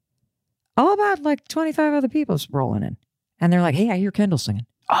stuff, about like 25 other people's rolling in. And they're like, hey, I hear Kendall singing.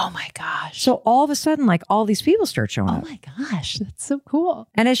 Oh my gosh. So all of a sudden, like all these people start showing up. Oh my gosh. That's so cool.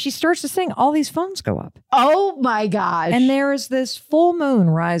 And as she starts to sing, all these phones go up. Oh my gosh. And there is this full moon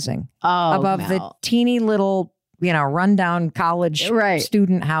rising above the teeny little, rundown college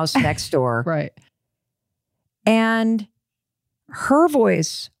student house next door. Right. And her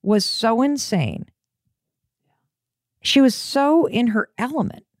voice was so insane. She was so in her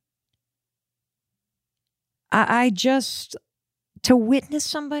element. I just, to witness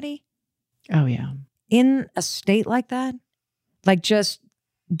somebody in a state like that, like just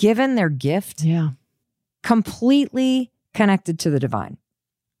given their gift, completely connected to the divine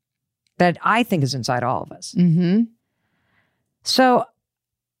that I think is inside all of us. Mm-hmm. So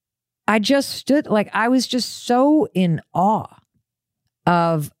I just stood, I was just so in awe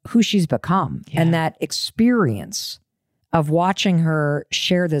of who she's become and that experience of watching her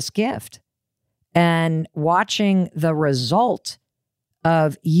share this gift and watching the result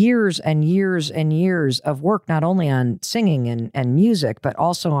of years and years and years of work, not only on singing and music, but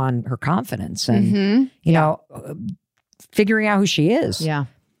also on her confidence and, figuring out who she is. Yeah.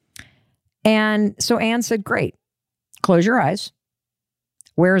 And so Anne said, great, close your eyes.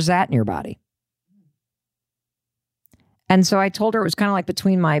 Where is that in your body? And so I told her it was kind of like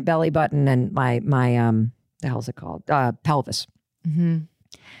between my belly button and my the hell's it called? Pelvis. Mm-hmm.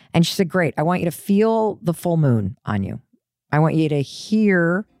 And she said, great, I want you to feel the full moon on you. I want you to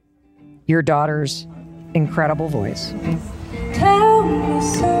hear your daughter's incredible voice. Tell me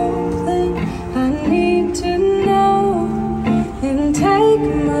something I need to know, and take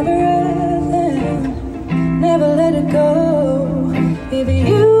my breath and never let it go. If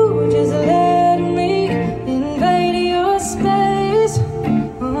you just let me invade your space,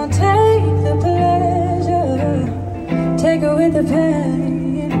 I'll take the pleasure, take away the pain.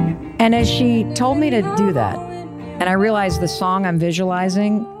 And as she told me to do that, and I realized the song I'm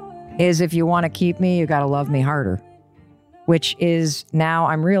visualizing is If You Want to Keep Me, You Got to Love Me Harder, which is now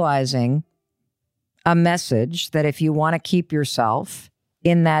I'm realizing a message that if you want to keep yourself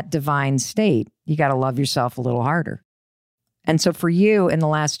in that divine state, you got to love yourself a little harder. And so for you in the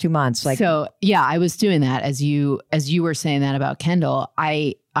last 2 months, I was doing that as you were saying that about Kendall.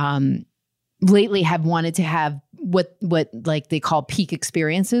 I lately have wanted to have what like they call peak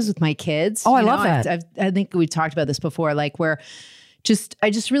experiences with my kids. Oh, I love that. I think we talked about this before, like where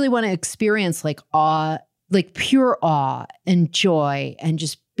I just really want to experience like awe, like pure awe and joy and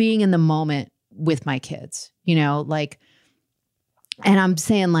just being in the moment with my kids, and I'm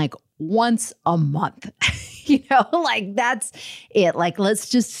saying like once a month, like that's it. Like, let's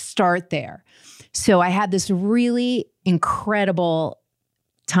just start there. So I had this really incredible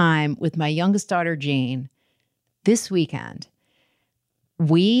time with my youngest daughter, Jane, this weekend.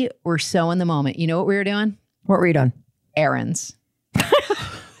 We were so in the moment. You know what we were doing? What were you doing? Errands.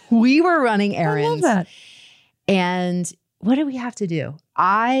 We were running errands. I love that. And what did we have to do?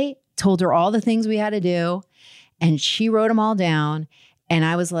 I told her all the things we had to do, and she wrote them all down. And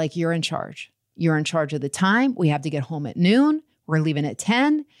I was like, you're in charge. You're in charge of the time. We have to get home at noon. We're leaving at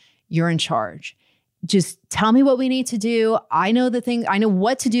 10. You're in charge. Just tell me what we need to do. I know I know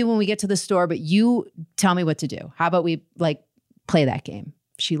what to do when we get to the store, but you tell me what to do. How about we play that game?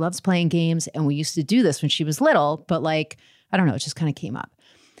 She loves playing games, and we used to do this when she was little, but I don't know, it just kind of came up.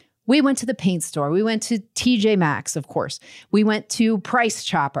 We went to the paint store. We went to TJ Maxx, of course. We went to Price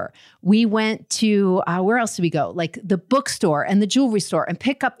Chopper. We went to, where else did we go? Like the bookstore and the jewelry store, and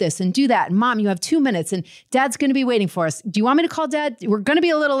pick up this and do that. And Mom, you have 2 minutes and Dad's going to be waiting for us. Do you want me to call Dad? We're going to be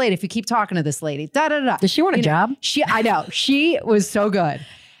a little late if you keep talking to this lady. Da, da, da. Does she want a job? I know. She was so good.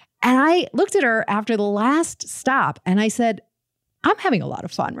 And I looked at her after the last stop and I said, I'm having a lot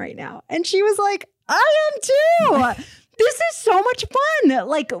of fun right now. And she was like, I am too. This is so much fun.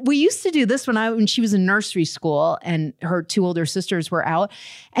 Like, we used to do this when she was in nursery school and her 2 older sisters were out.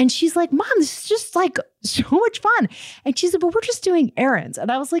 And she's like, Mom, this is just like so much fun. And she said, but we're just doing errands.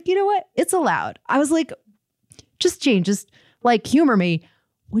 And I was like, you know what? It's allowed. I was like, Jane, just like humor me.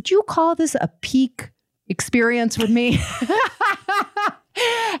 Would you call this a peak experience with me?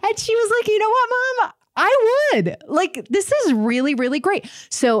 And she was like, you know what, Mom? I would. Like, this is really, really great.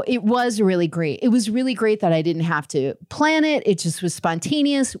 So it was really great. It was really great that I didn't have to plan it. It just was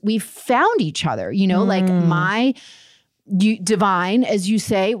spontaneous. We found each other, like my divine, as you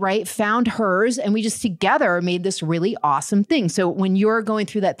say, right, found hers. And we just together made this really awesome thing. So when you're going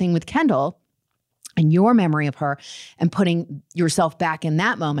through that thing with Kendall, and your memory of her and putting yourself back in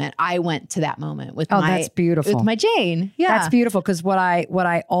that moment. I went to that moment with that's beautiful. With my Jane. Yeah. That's beautiful, because what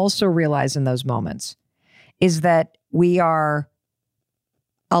I also realize in those moments is that we are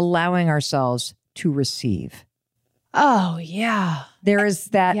allowing ourselves to receive. Oh, yeah. There is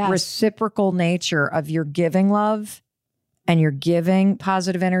that Yes. reciprocal nature of you're giving love and you're giving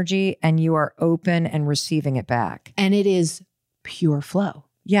positive energy and you are open and receiving it back. And it is pure flow.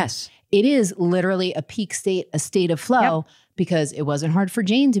 Yes. It is literally a peak state, a state of flow, because it wasn't hard for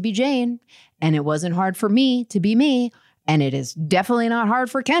Jane to be Jane, and it wasn't hard for me to be me. And it is definitely not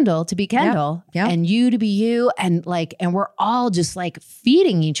hard for Kendall to be Kendall, Yep. and you to be you. And we're all just like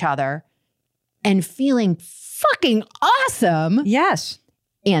feeding each other and feeling fucking awesome. Yes.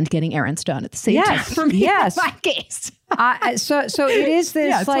 And getting errands done at the same time for me. Yes. In my case. So it is this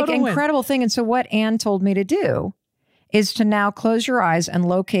Yeah, like total win. incredible thing. And so what Anne told me to do is to now close your eyes and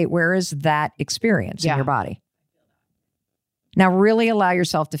locate where is that experience in your body. Now really allow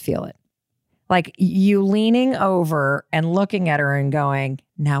yourself to feel it. Like you leaning over and looking at her and going,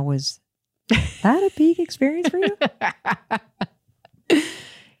 now was that a peak experience for you?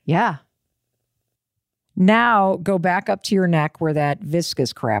 Yeah. Now go back up to your neck where that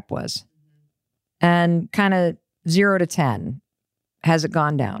viscous crap was and kind of 0 to 10. Has it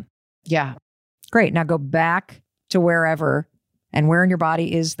gone down? Yeah. Great. Now go back to wherever, and where in your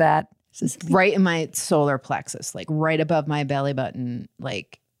body is that? Right in my solar plexus, like right above my belly button,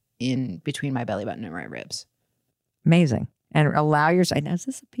 like in between my belly button and my ribs. Amazing. And allow yourself. Now, is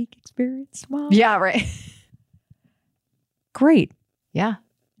this a peak experience, Mom? Yeah, right. Great. Yeah.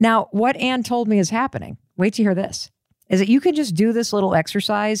 Now, what Anne told me is happening, wait to hear this, is that you can just do this little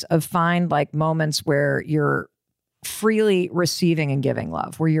exercise of find like moments where you're freely receiving and giving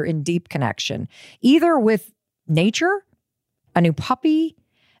love, where you're in deep connection, either with nature, a new puppy,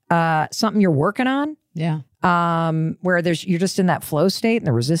 something you're working on, Yeah. where you're just in that flow state and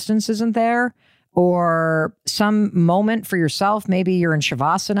the resistance isn't there, or some moment for yourself. Maybe you're in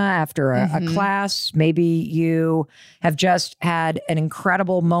Shavasana after a class. Maybe you have just had an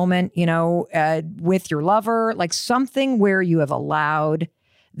incredible moment, with your lover, like something where you have allowed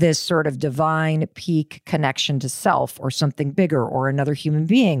this sort of divine peak connection to self or something bigger or another human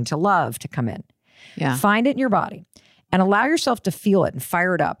being to love to come in. Yeah. Find it in your body and allow yourself to feel it and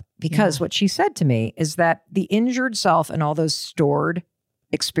fire it up. Because what she said to me is that the injured self and all those stored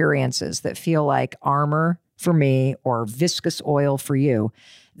experiences that feel like armor for me or viscous oil for you,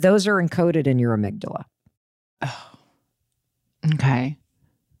 those are encoded in your amygdala. Oh. Okay.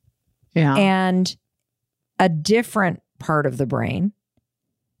 Yeah. And a different part of the brain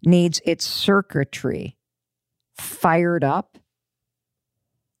needs its circuitry fired up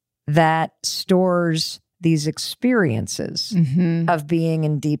that stores these experiences of being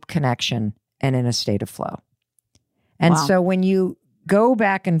in deep connection and in a state of flow. And so when you go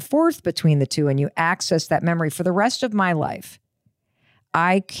back and forth between the two and you access that memory for the rest of my life,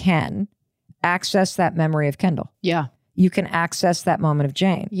 I can access that memory of Kendall. Yeah. You can access that moment of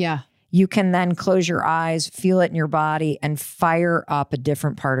Jane. Yeah. You can then close your eyes, feel it in your body, and fire up a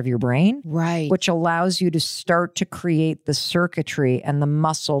different part of your brain, Right. which allows you to start to create the circuitry and the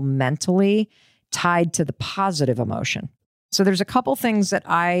muscle mentally tied to the positive emotion. So there's a couple things that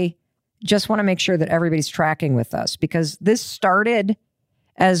I just want to make sure that everybody's tracking with us, because this started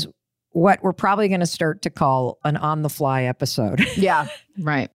as what we're probably going to start to call an on-the-fly episode. Yeah.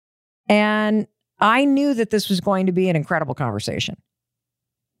 Right. And I knew that this was going to be an incredible conversation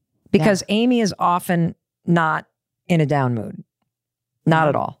because Amy is often not in a down mood. Not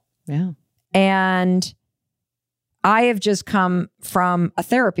at all. Yeah. And I have just come from a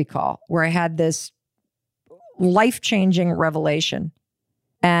therapy call where I had this life-changing revelation.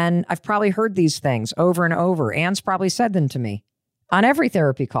 And I've probably heard these things over and over. Anne's probably said them to me on every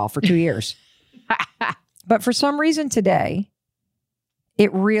therapy call for 2 years. But for some reason today,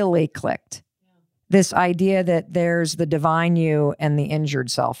 it really clicked. This idea that there's the divine you and the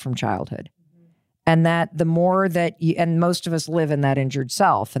injured self from childhood. And that the more that you, and most of us live in that injured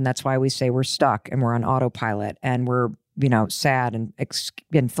self. And that's why we say we're stuck and we're on autopilot and we're, sad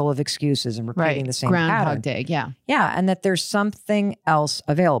and full of excuses and repeating the same Groundhog pattern. Day. Yeah. Yeah. And that there's something else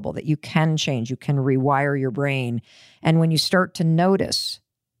available that you can change. You can rewire your brain. And when you start to notice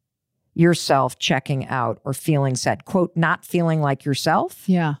yourself checking out or feeling sad, quote, not feeling like yourself,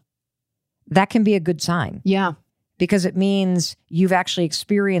 Yeah. that can be a good sign. Yeah. Because it means you've actually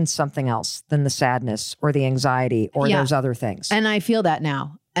experienced something else than the sadness or the anxiety or those other things. And I feel that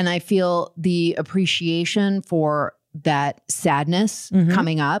now. And I feel the appreciation for that sadness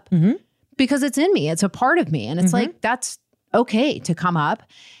coming up because it's in me. It's a part of me. And it's like, that's okay to come up.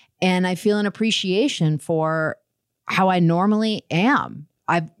 And I feel an appreciation for how I normally am.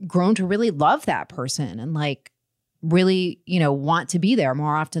 I've grown to really love that person and like really, want to be there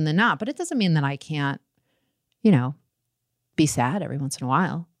more often than not. But it doesn't mean that I can't, be sad every once in a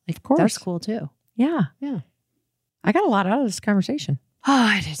while. Like, Of course. That's cool too. Yeah. Yeah. I got a lot out of this conversation. Oh,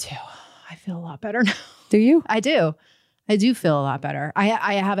 I do too. I feel a lot better now. Do you? I do. I do feel a lot better. I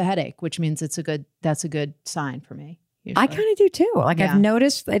have a headache, which means that's a good sign for me. Usually. I kind of do too. Like Yeah. I've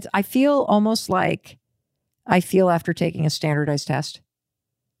noticed, I feel almost like I feel after taking a standardized test.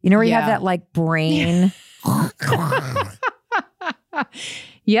 You know where you have Yeah. that like brain?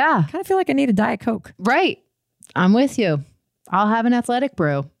 Yeah. I kind of feel like I need a Diet Coke. Right. I'm with you. I'll have an athletic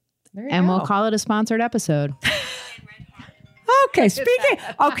brew There you and go. we'll call it a sponsored episode. Okay, speaking.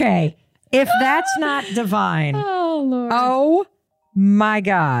 Okay, if that's not divine, Oh, Lord. oh my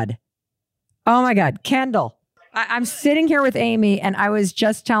God, Kendall. I'm sitting here with Amy, and I was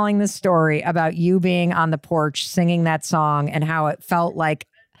just telling the story about you being on the porch singing that song and how it felt like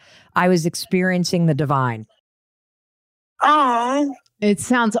I was experiencing the divine. Oh, It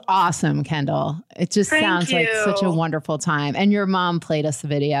sounds awesome, Kendall. It just Thank sounds like such a you. wonderful time. And your mom played us the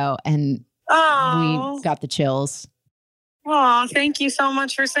video and oh, we got the chills. oh! Thank you so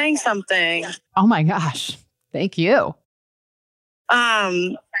much for saying something. Oh my gosh. Thank you.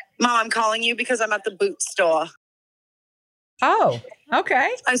 Mom, I'm calling you because I'm at the boot store. Oh,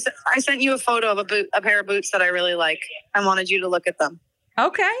 okay, I sent you a photo of a pair of boots that I really like. I wanted you to look at them.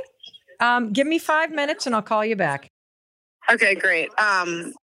 okay. Give me 5 minutes, and I'll call you back. Okay, great.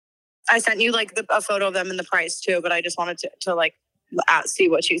 I sent you like a photo of them and the price too, but I just wanted to like see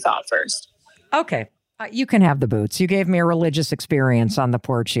what you thought first. Okay, you can have the boots. You gave me a religious experience on the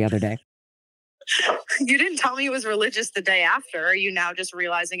porch the other day. You didn't tell me it was religious the day after. Are you now just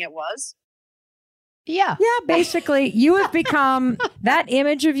realizing it was? Yeah. Yeah, basically, you have become that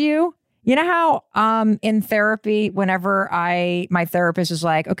image of you. You know how in therapy, whenever my therapist is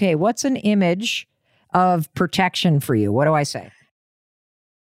like, okay, what's an image of protection for you? What do I say?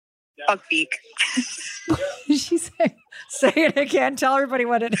 Buckbeak. She's like, Say it again. Tell everybody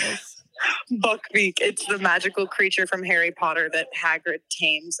what it is. Buckbeak. It's the magical creature from Harry Potter that Hagrid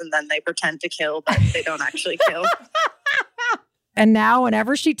tames and then they pretend to kill, but they don't actually kill. And now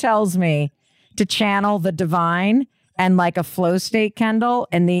whenever she tells me to channel the divine and like a flow state, Kendall,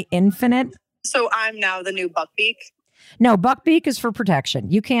 and the infinite. So I'm now the new Buckbeak. No, Buckbeak is for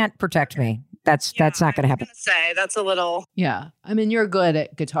protection. You can't protect me. That's not going to happen. Say that's a little. yeah. I mean, you're good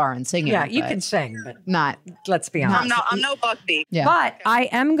at guitar and singing. Yeah, you but can sing, but not. let's be honest. I'm no Buckbeak. Yeah. But I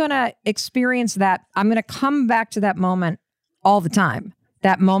am going to experience that. I'm going to come back to that moment all the time.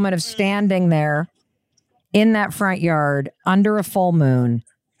 That moment of standing there in that front yard under a full moon,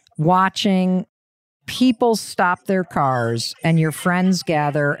 watching people stop their cars and your friends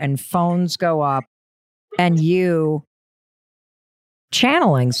gather and phones go up and you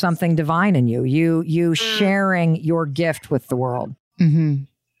channeling something divine in you, you sharing your gift with the world. Mm-hmm.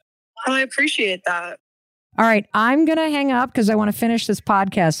 Oh, I appreciate that. All right, I'm going to hang up because I want to finish this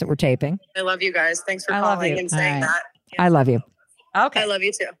podcast that we're taping. I love you guys. Thanks for I love calling you. and saying All right. that. I love you. Okay. I love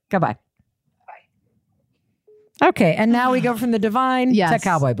you too. Goodbye. Okay, and now we go from the divine Yes. to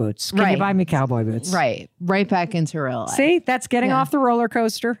cowboy boots. Can you Right. buy me cowboy boots? Right. Right back into real life. See, that's getting Yeah. off the roller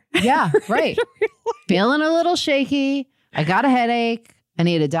coaster. Yeah. Right. Feeling a little shaky. I got a headache. I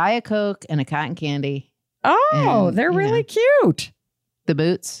need a Diet Coke and a cotton candy. Oh, And, they're you really cute. The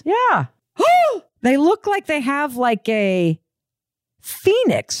boots. Yeah. They look like they have like a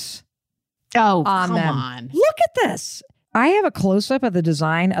phoenix Oh, on come them. on. Look at this. I have a close up of the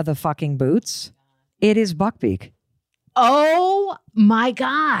design of the fucking boots. It is Buckbeak. Oh my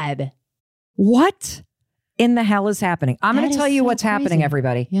God. What in the hell is happening? I'm going That to tell is you so what's happening, crazy.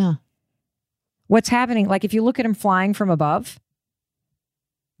 everybody. Yeah. What's happening, like if you look at him flying from above,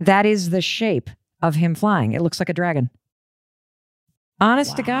 that is the shape of him flying. It looks like a dragon.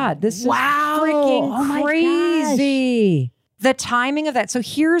 Honest to God, this is freaking Oh my crazy. The timing of that. So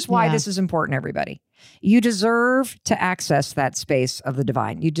here's why Yeah. this is important, everybody. You deserve to access that space of the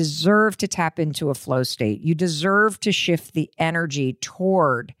divine. You deserve to tap into a flow state. You deserve to shift the energy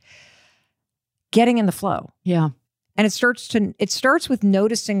toward getting in the flow. Yeah. And it starts with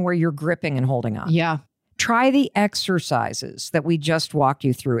noticing where you're gripping and holding on. Yeah. Try the exercises that we just walked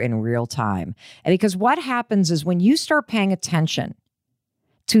you through in real time. And because what happens is when you start paying attention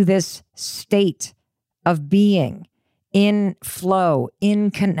to this state of being in flow,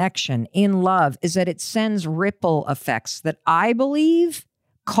 in connection, in love, is that it sends ripple effects that I believe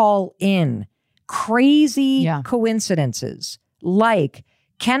call in crazy Yeah. coincidences, like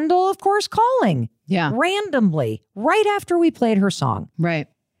Kendall, of course, calling Yeah. randomly right after we played her song. Right.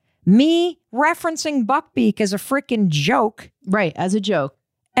 Me referencing Buckbeak as a freaking joke. Right. As a joke.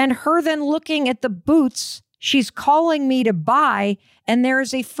 And her then looking at the boots she's calling me to buy, and there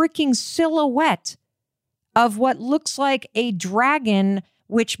is a freaking silhouette of what looks like a dragon,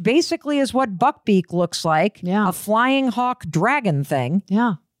 which basically is what Buckbeak looks like. Yeah. A flying hawk dragon thing.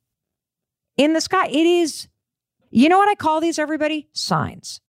 Yeah. In the sky. It is, you know what I call these, everybody?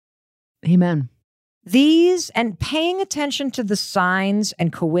 Signs. Amen. These, and paying attention to the signs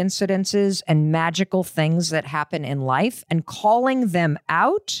and coincidences and magical things that happen in life and calling them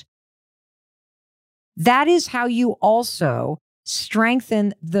out, that is how you also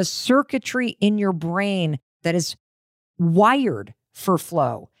strengthen the circuitry in your brain that is wired for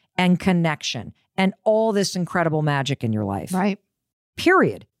flow and connection and all this incredible magic in your life. Right.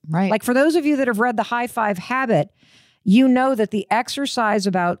 Period. Right. Like for those of you that have read The High Five Habit, you know that the exercise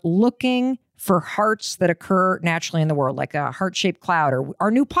about looking for hearts that occur naturally in the world, like a heart-shaped cloud, or our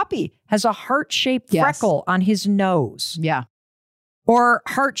new puppy has a heart-shaped freckle on his nose. Yeah. Or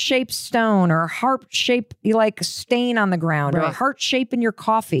heart-shaped stone, or a heart-shaped like stain on the ground, or a Right. heart shape in your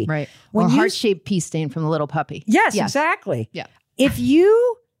coffee. Right. When Or you- heart-shaped pea stain from the little puppy. Yes, exactly. Yeah. If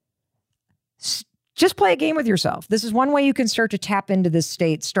you just play a game with yourself, this is one way you can start to tap into this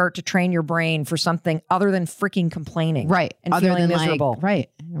state, start to train your brain for something other than freaking complaining. Right. And Other feeling than miserable. Right.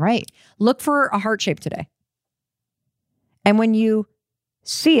 Right. Look for a heart shape today. And when you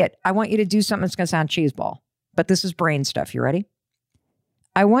see it, I want you to do something that's going to sound cheeseball, but this is brain stuff. You ready?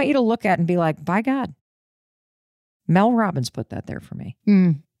 I want you to look at it and be like, by God, Mel Robbins put that there for me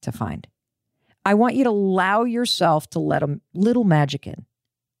to find. I want you to allow yourself to let a little magic in.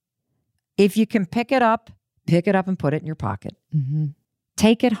 If you can pick it up and put it in your pocket. Mm-hmm.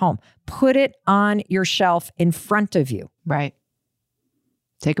 Take it home. Put it on your shelf in front of you. Right.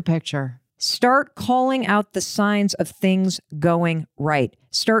 Take a picture. Start calling out the signs of things going right.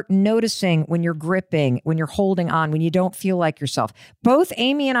 Start noticing when you're gripping, when you're holding on, when you don't feel like yourself. Both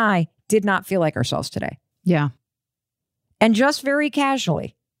Amy and I did not feel like ourselves today. Yeah. And just very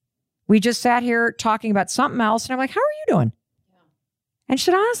casually, we just sat here talking about something else. And I'm like, how are you doing? And she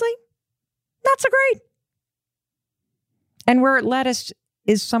said, honestly, not so great. And where it led us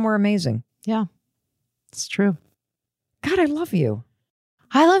is somewhere amazing. Yeah. It's true. God, I love you.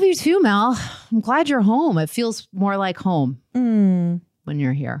 I love you too, Mel. I'm glad you're home. It feels more like home when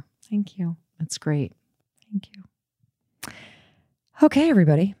you're here. Thank you. That's great. Thank you. Okay,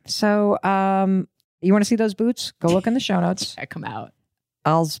 everybody. So you want to see those boots? Go look in the show notes. Check them out.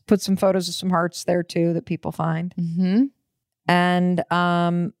 I'll put some photos of some hearts there too that people find. Mm-hmm. And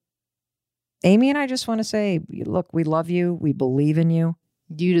Amy and I just want to say, look, we love you. We believe in you.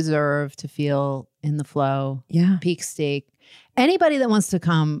 You deserve to feel in the flow. Yeah. Peak Steak. Anybody that wants to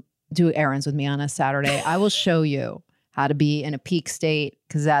come do errands with me on a Saturday, I will show you how to be in a peak state,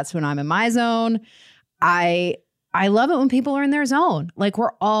 because that's when I'm in my zone. I love it when people are in their zone. Like,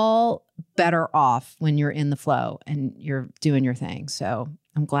 we're all better off when you're in the flow and you're doing your thing. So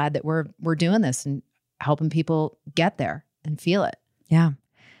I'm glad that we're doing this and helping people get there and feel it. Yeah.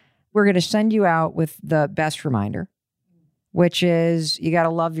 We're going to send you out with the best reminder, which is you got to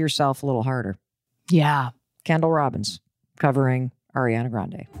love yourself a little harder. Yeah. Kendall Robbins covering Ariana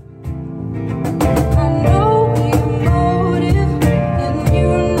Grande. I know your motive, and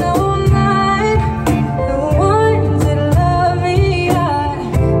you know mine. The ones that love me, I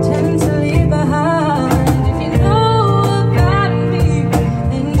tend to leave behind. If you know about me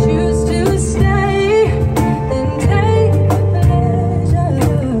and choose to stay, then take the pleasure,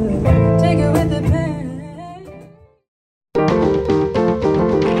 take it with the pain.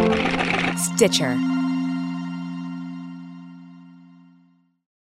 Stitcher.